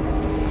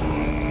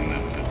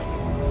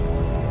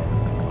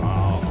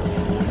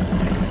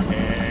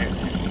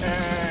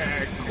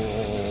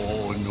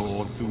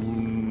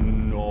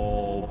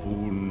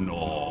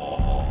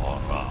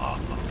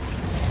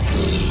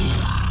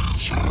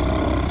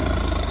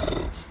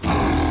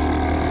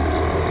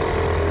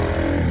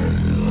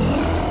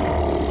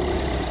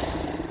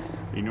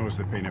 He knows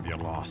the pain of your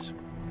loss.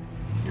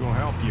 He will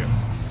help you.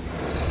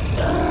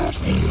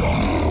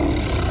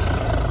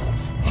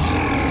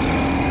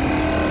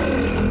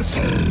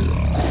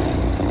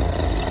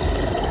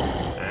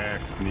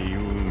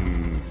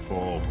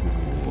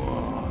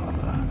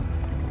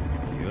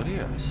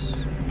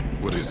 Curious.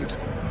 What is it?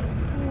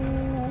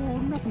 Oh,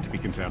 nothing to be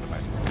concerned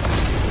about.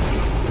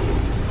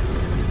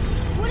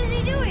 What is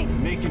he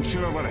doing? Making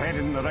sure we're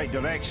headed in the right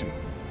direction.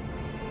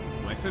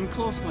 Listen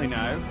closely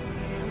now.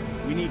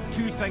 We need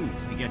two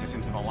things to get us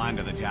into the land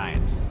of the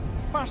giants.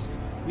 First,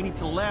 we need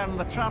to learn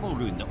the travel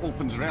rune that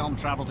opens realm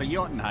travel to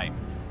Jotunheim.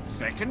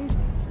 Second,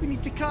 we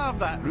need to carve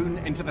that rune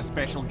into the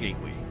special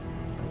gateway.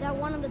 That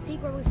one on the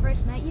peak where we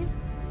first met you?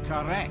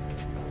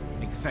 Correct.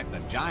 Except the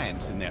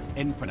giants, in their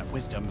infinite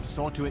wisdom,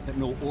 saw to it that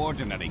no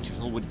ordinary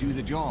chisel would do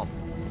the job.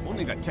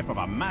 Only the tip of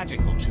a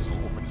magical chisel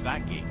opens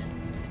that gate.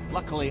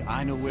 Luckily,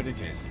 I know where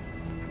it is,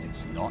 and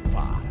it's not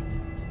far.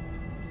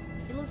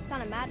 He looked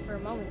kind of mad for a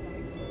moment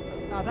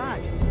there. Now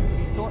that,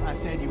 you thought I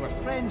said you were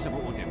friends of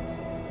Odin.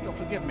 You'll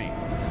forgive me.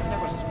 I've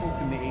never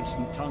spoken the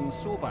ancient tongue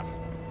sober.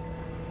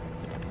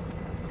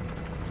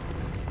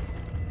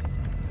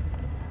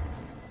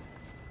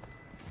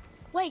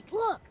 Wait,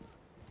 look!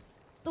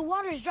 The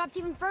water's dropped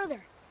even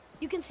further.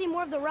 You can see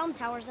more of the realm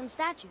towers and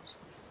statues.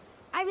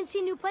 I even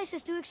see new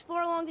places to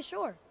explore along the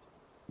shore.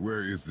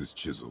 Where is this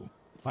chisel?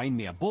 Find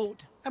me a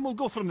boat, and we'll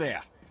go from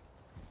there.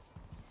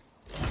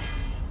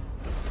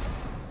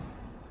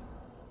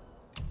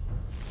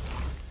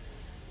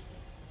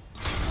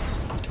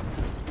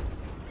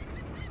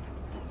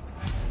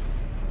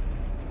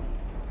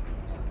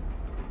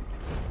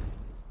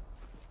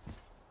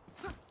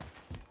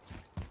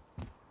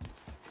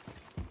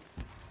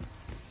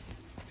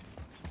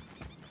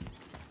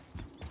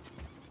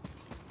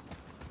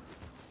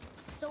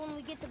 So when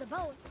we get to the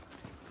boat,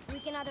 we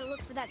can either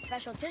look for that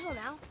special chisel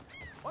now,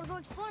 or go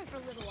exploring for a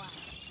little while.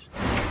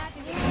 I'm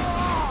happy with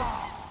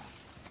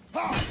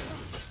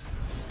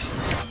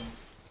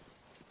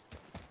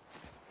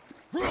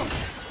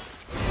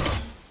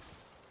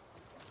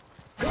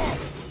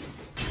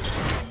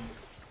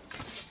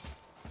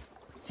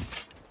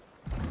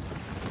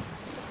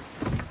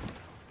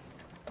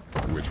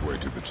Which way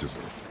to the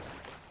chisel?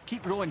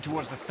 Keep rowing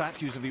towards the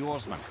statues of the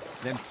oarsmen,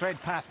 then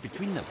thread past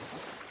between them.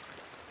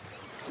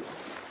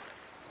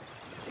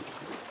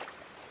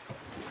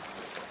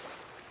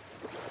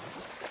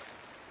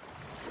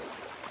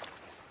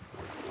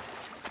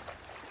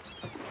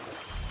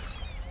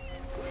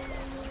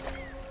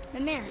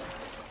 Mimir,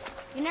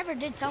 you never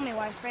did tell me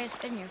why Freya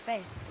spit in your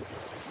face.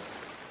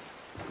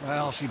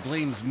 Well, she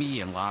blames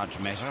me in large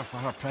measure for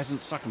her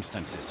present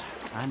circumstances,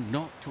 and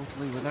not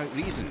totally without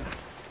reason.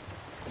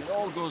 It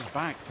all goes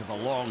back to the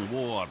long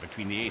war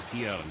between the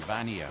Aesir and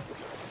Vanir.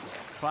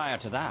 Prior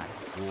to that,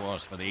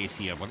 wars for the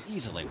Aesir were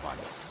easily won,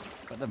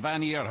 but the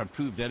Vanir had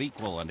proved their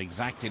equal and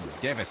exacted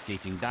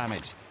devastating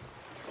damage.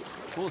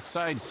 Both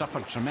sides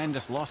suffered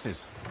tremendous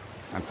losses,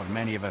 and for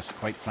many of us,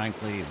 quite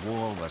frankly,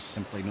 war was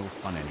simply no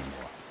fun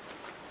anymore,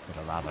 but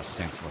a rather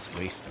senseless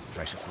waste of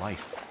precious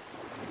life.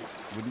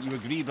 Wouldn't you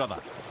agree, brother?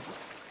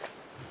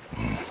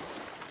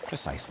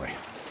 Precisely.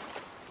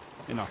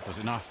 Enough was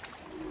enough.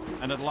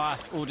 And at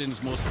last,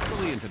 Odin's most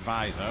brilliant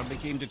advisor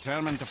became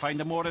determined to find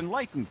a more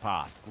enlightened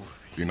path.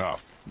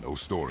 Enough. No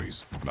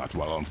stories. Not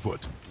while on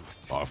foot.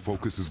 Our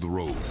focus is the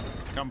road.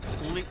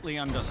 Completely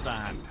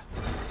understand.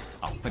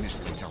 I'll finish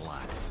later,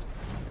 lad.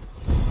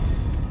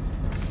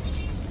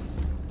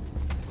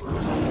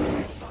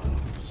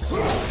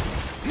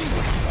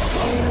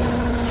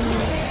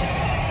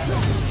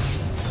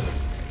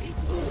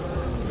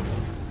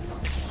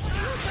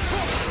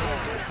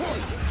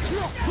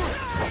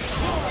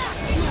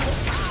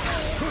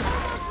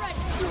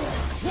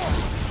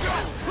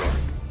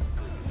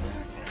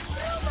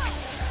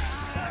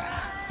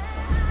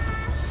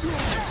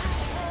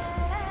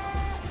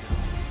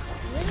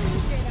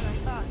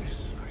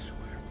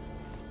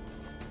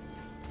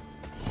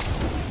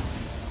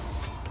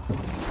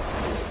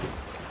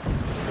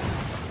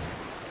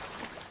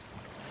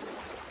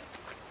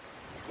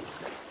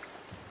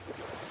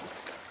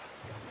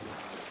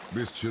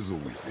 This chisel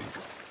we seek,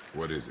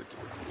 what is it?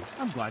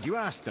 I'm glad you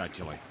asked,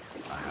 actually.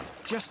 I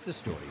have just the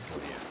story for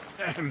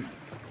you.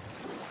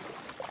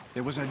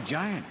 There was a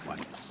giant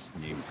once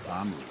named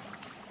Thamur.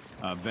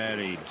 A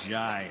very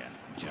giant,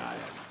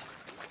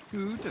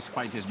 who,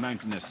 despite his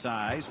mountainous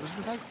size, was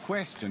without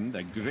question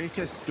the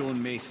greatest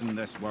stonemason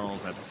this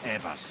world had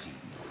ever seen.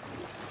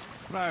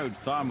 Proud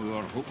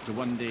Thamur hoped to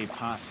one day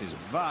pass his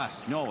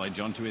vast knowledge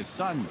on to his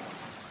son.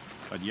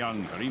 But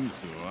young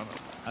Hrimthur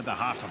had the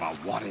heart of a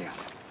warrior.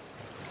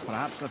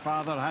 Perhaps the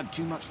father had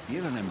too much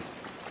fear in him,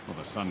 or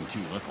the son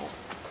too little.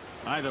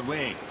 Either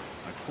way,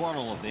 a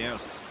quarrel of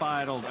theirs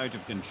spiraled out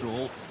of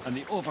control, and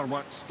the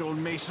overworked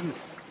stonemason,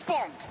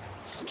 bonk,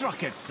 struck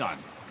his son.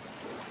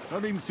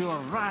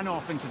 Hrimthur ran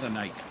off into the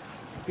night.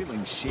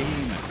 Feeling shame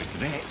and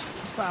regret,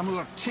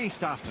 Thamur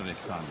chased after his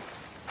son.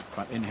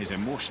 But in his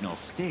emotional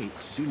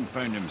state, soon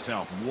found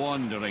himself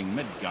wandering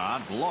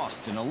Midgard,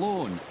 lost and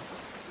alone.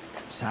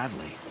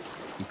 Sadly,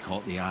 he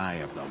caught the eye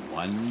of the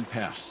one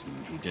person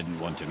he didn't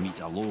want to meet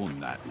alone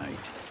that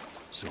night,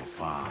 so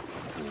far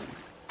from home.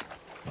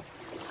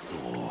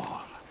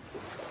 Thor.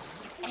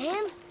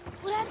 And?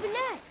 What happened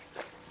next?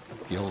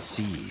 You'll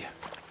see.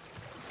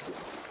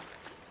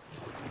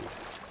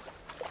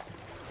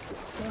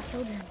 Thor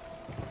killed him.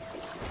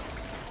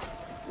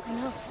 I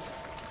know.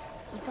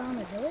 We found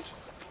a village?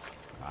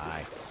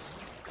 Aye.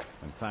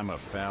 When Thamur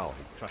fell,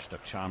 he crushed a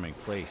charming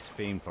place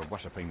famed for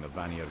worshipping the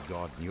Vanir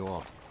god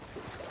Njord.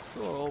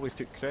 Thor always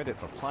took credit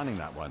for planning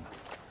that one.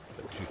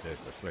 The truth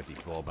is, the sweaty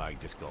ballbag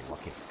just got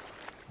lucky.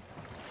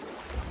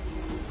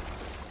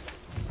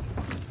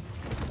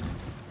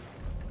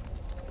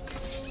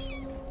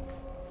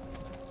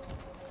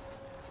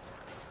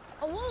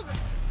 A wolverine!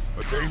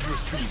 A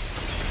dangerous beast.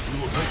 We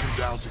will take him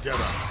down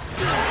together.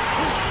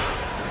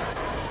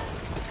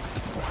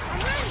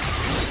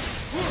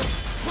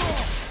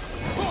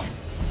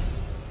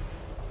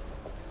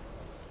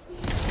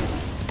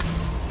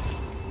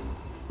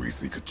 We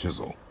seek a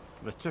chisel.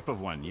 The tip of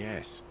one,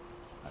 yes.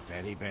 A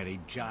very, very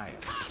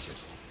giant chisel.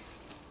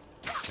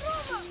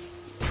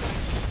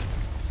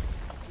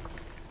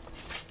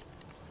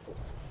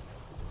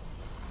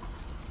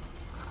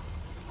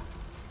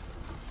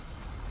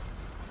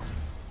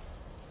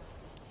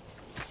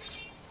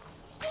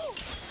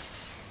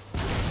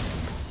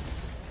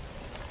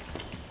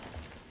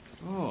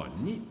 Oh,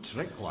 neat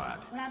trick, lad.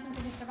 What happened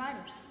to the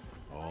survivors?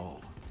 Oh,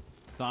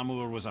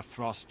 Thamur was a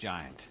frost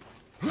giant.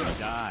 When he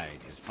died,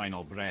 his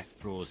final breath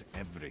froze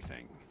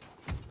everything.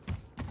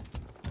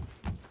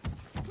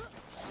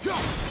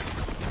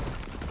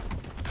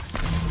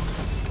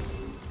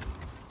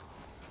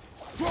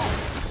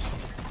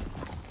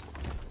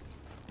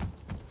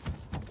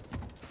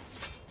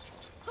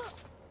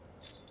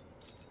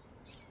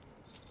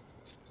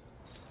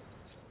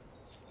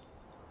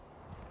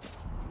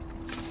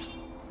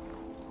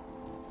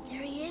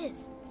 There he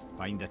is.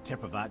 Find the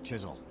tip of that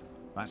chisel.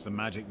 That's the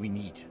magic we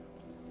need.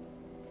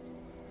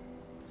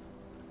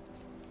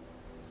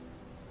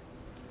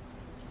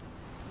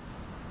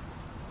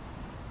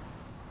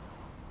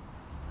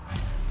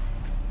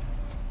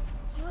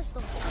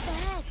 Crystal, up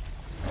ahead.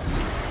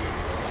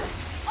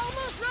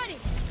 Almost ready.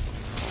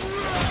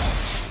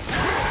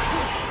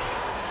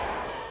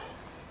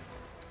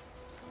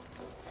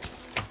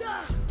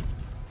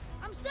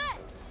 I'm set.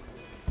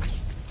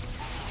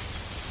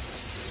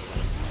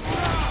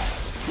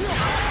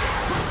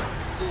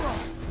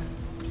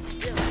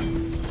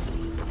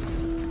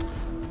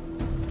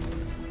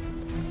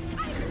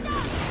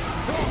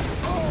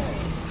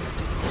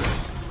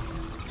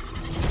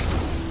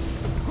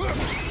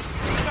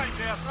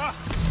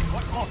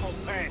 What awful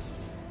pests!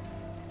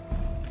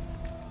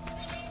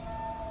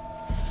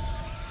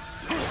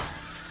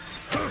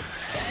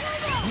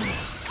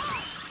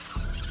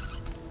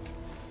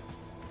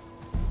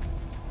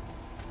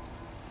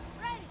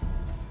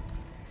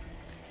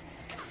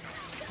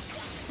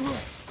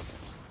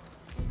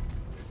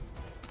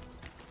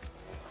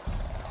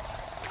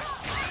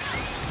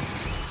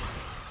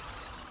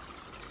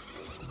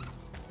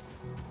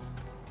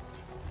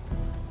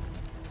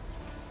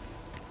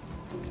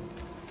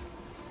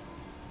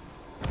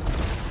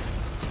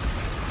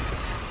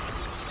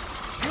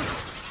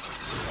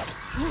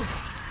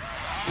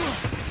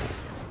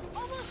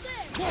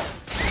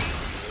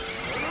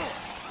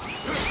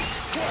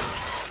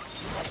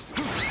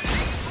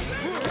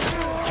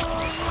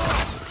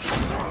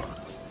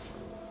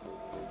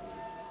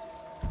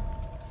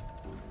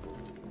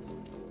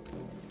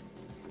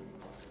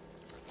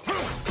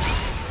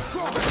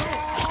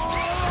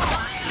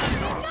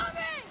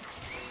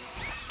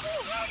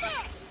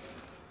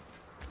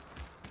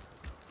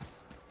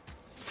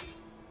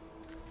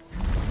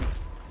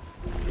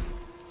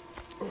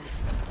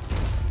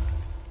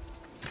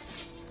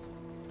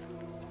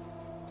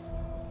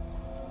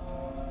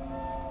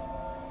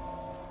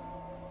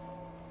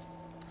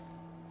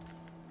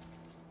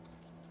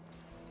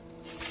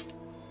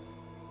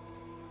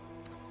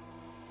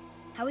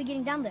 How are we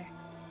getting down there?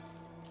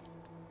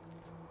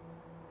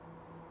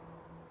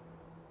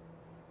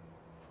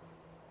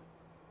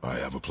 I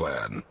have a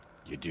plan.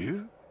 You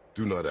do?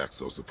 Do not act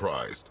so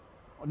surprised.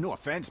 Oh, no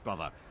offense,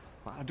 brother,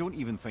 but I don't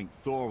even think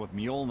Thor with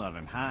Mjolnir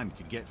in hand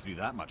could get through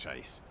that much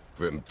ice.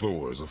 Then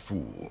Thor is a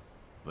fool.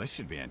 This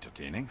should be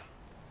entertaining.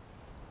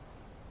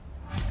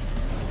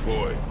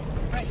 Boy.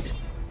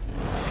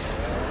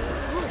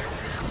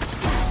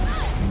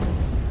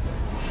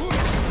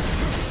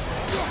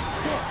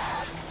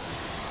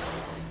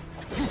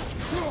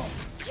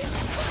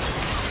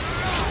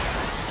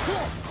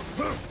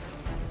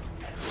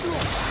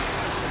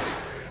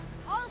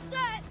 All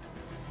set!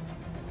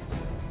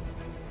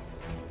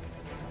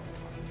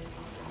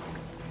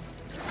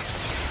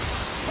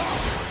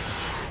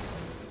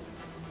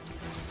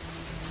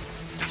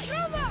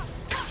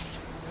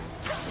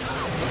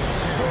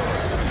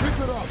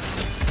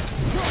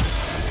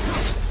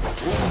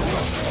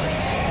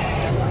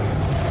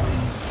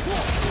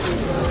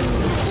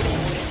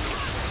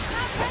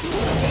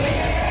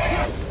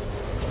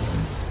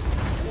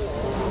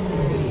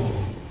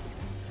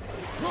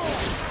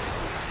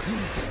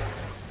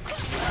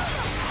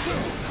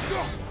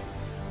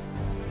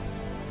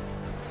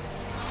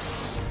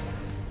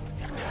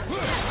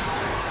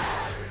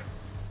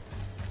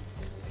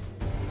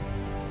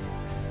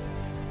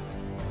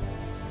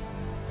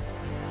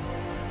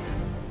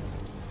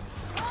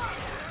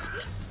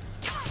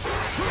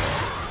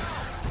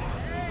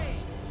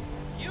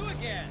 You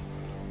again!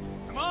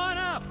 Come on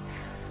up!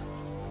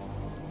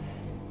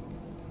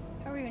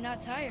 How are you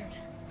not tired?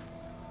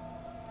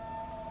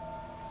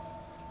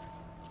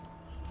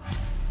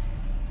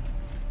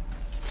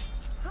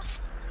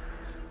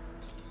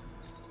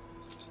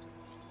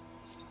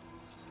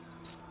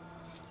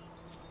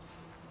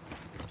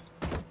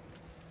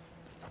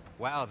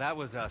 Wow, that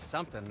was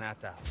something, that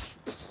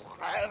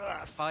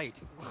fight.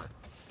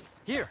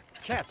 Here,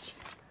 catch.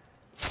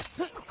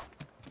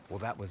 Well,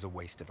 that was a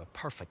waste of a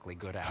perfectly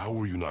good How apple.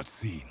 were you not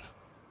seen?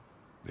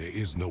 There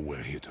is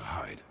nowhere here to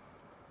hide.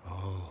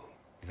 Oh,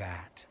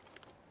 that.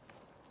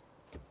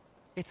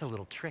 It's a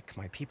little trick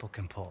my people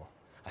can pull.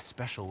 A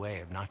special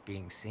way of not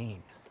being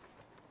seen.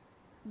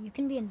 You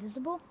can be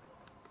invisible?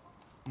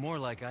 More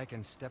like I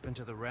can step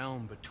into the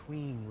realm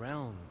between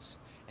realms.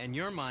 And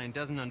your mind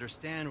doesn't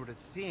understand what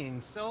it's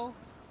seeing, so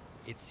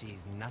it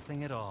sees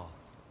nothing at all.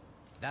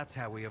 That's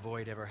how we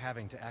avoid ever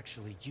having to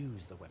actually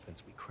use the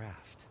weapons we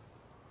craft.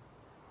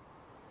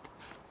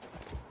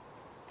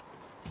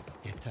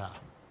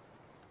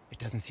 It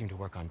doesn't seem to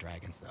work on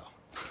dragons,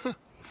 though.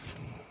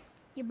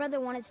 Your brother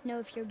wanted to know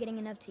if you're getting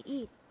enough to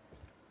eat.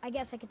 I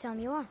guess I could tell him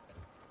you are.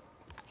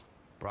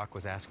 Brock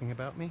was asking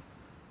about me?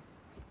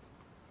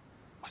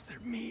 Was there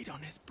meat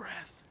on his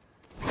breath?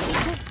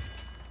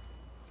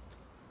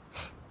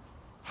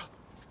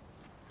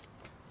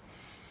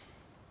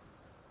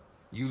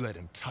 You let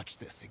him touch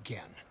this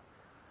again.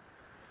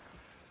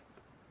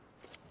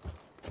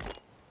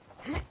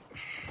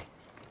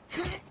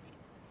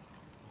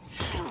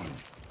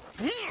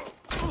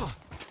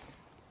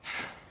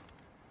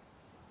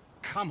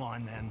 Come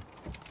on, then.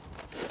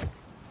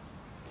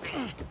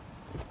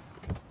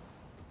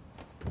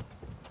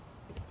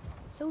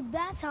 So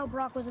that's how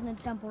Brock was in the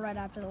temple right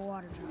after the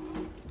water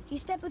drop. He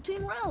stepped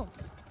between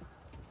realms.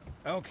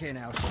 Okay,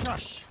 now,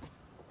 shush!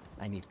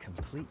 I need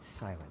complete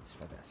silence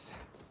for this.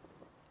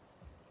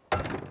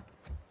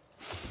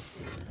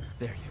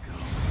 There you go.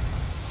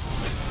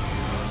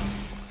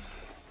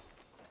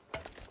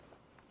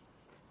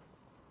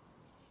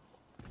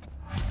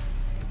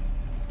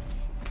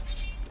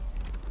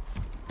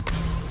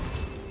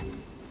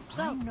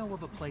 I know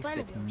of a place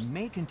that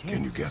may contain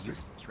Can you some guess it?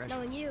 useful treasure.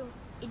 Knowing you,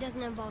 it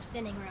doesn't involve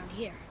standing around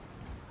here.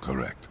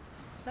 Correct.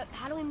 But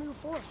how do we move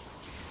forward?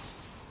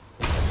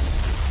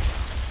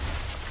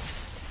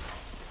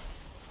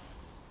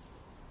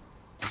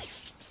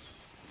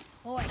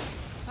 Boy,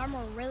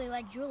 Farmer really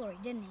liked jewelry,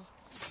 didn't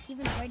he?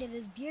 Even braided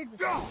his beard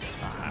with it. I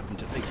happen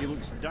to think he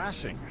looks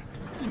dashing.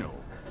 You know,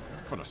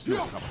 for a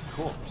snow-covered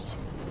corpse.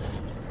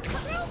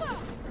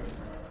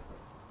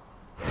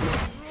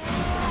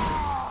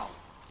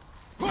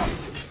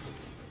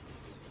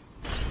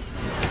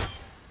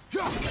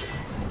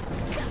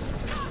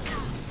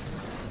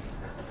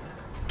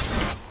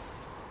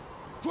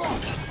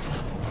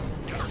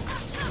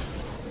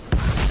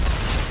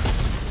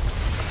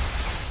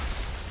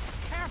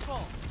 Careful!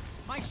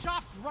 My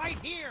shop's right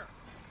here!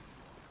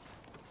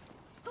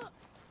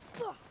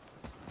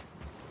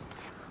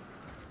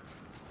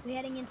 We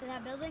heading into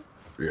that building?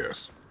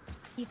 Yes.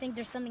 You think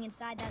there's something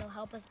inside that'll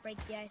help us break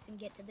the ice and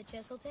get to the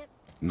chisel tip?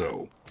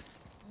 No.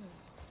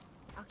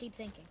 I'll keep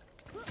thinking.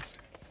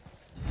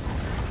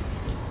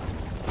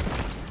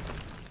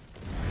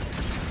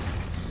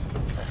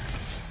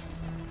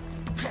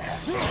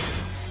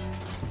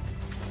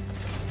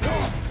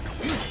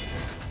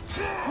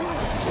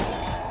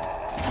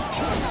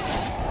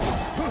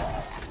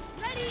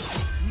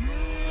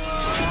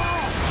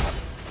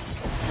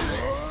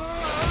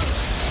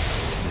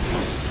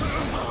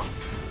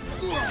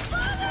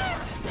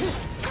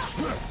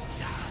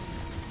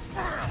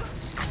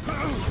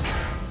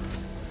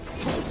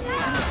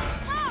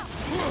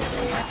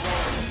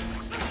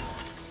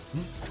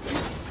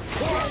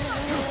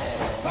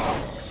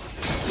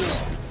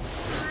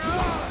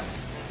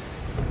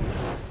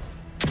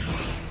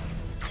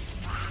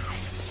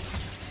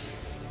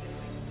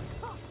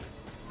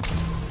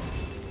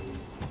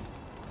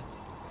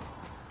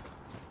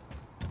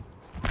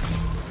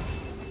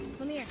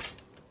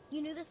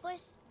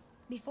 place?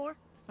 Before?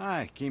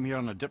 I came here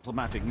on a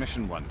diplomatic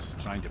mission once,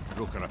 trying to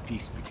broker a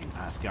peace between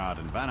Asgard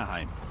and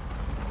Vanaheim.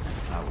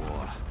 A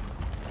war.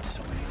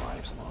 So many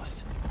lives lost.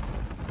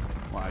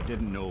 What I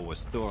didn't know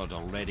was Thor had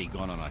already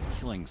gone on a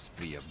killing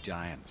spree of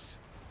giants.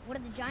 What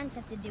do the giants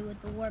have to do with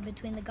the war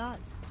between the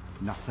gods?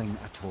 Nothing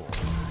at all.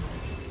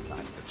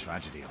 That's the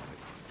tragedy of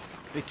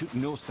it. They took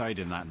no side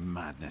in that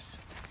madness.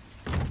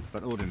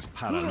 But Odin's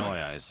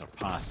paranoia is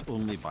surpassed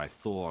only by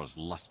Thor's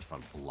lust for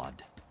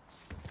blood.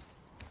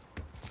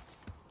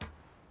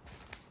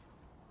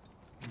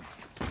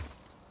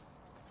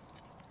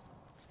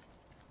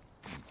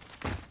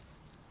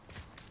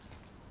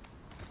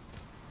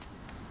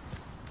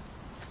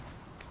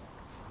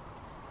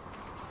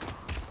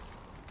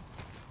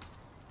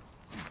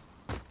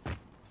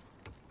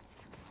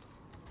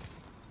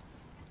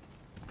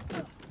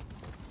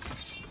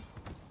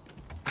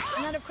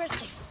 Another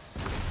crystal.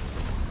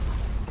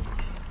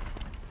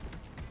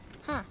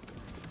 Huh.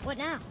 What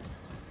now?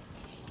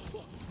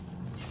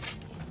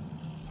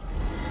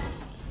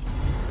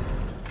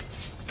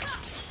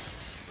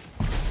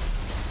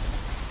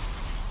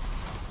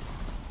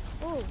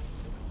 Ooh,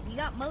 you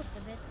got most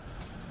of it.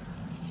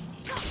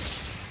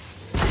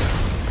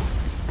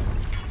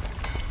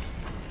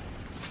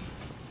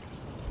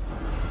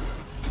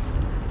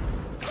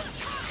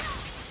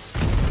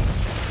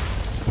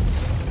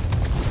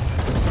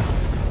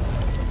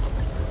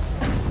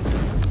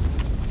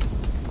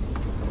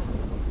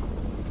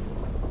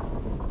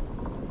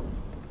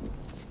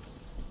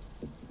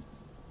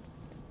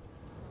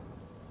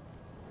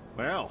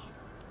 Well,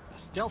 a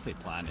stealthy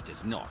plan it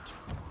is not.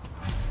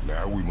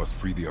 Now we must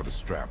free the other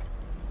strap.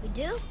 We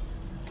do?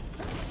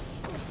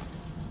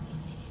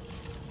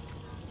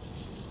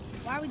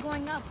 Why are we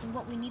going up when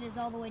what we need is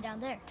all the way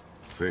down there?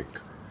 Think.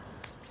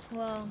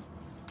 Well,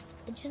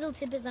 the chisel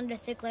tip is under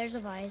thick layers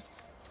of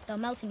ice, so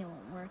melting it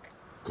won't work.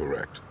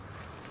 Correct.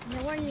 And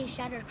there weren't any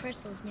shattered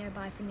crystals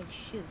nearby for me to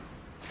shoot,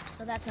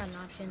 so that's not an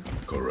option.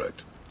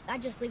 Correct. That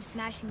just leaves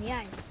smashing the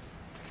ice.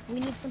 We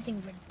need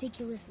something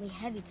ridiculously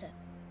heavy to...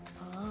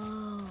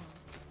 Oh,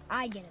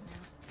 I get it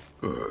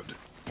now. Good.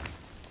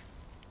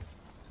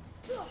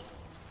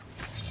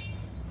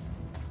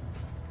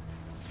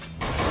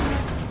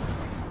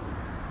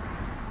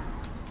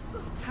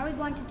 How are we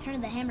going to turn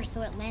the hammer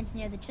so it lands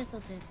near the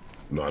chisel tip?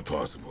 Not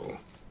possible.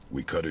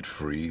 We cut it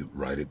free,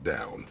 write it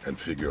down, and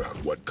figure out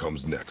what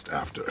comes next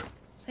after.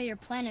 So your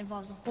plan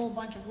involves a whole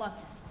bunch of luck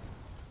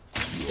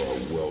then? You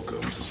are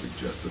welcome to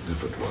suggest a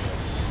different one.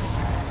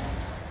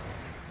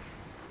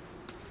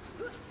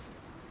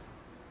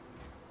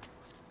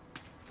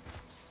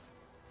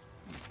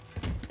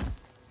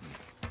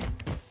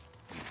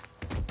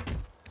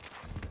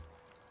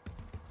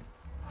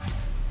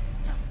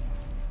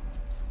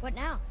 What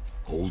now?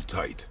 Hold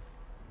tight.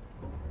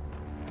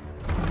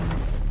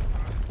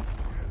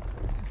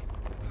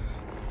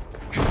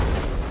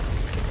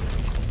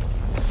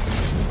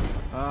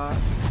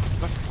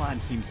 This plan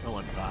seems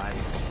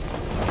ill-advised.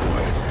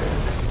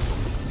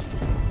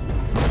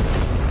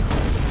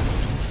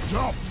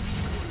 Jump!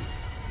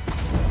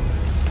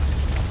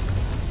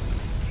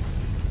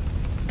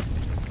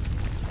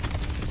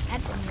 That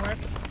didn't work.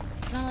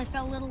 It only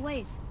fell a little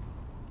ways.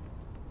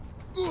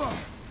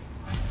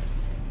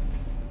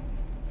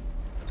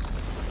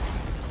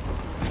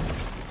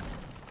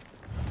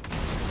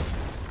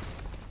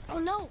 Oh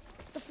no!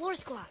 The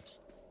floor's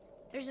collapsed.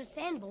 There's a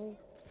sand bowl,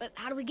 but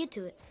how do we get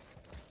to it?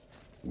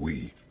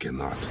 We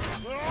cannot.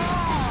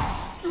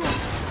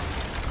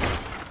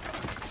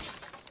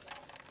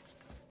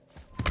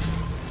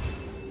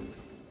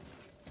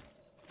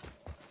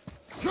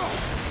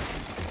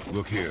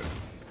 Look here.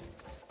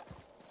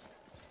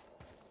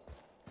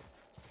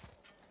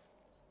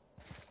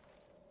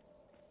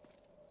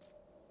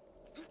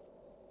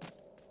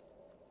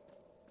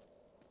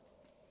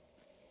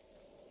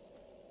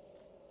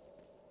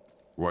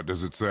 What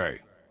does it say?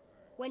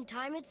 When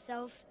time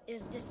itself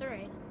is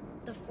disarrayed,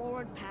 the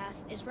forward path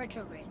is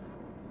retrograde.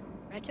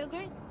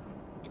 Retrograde?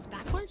 It's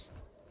backwards?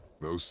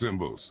 Those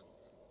symbols.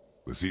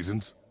 The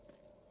seasons?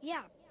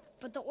 Yeah,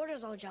 but the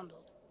order's all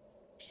jumbled.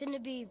 Shouldn't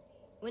it be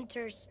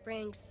winter,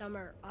 spring,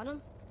 summer,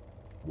 autumn?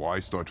 Why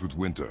start with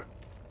winter?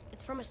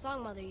 It's from a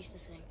song Mother used to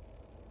sing.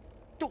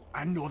 Don't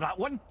I know that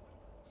one?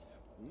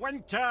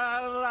 Winter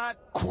that...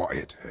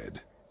 Quiet,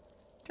 Head.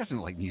 Doesn't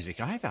like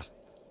music either.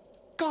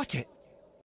 Got it.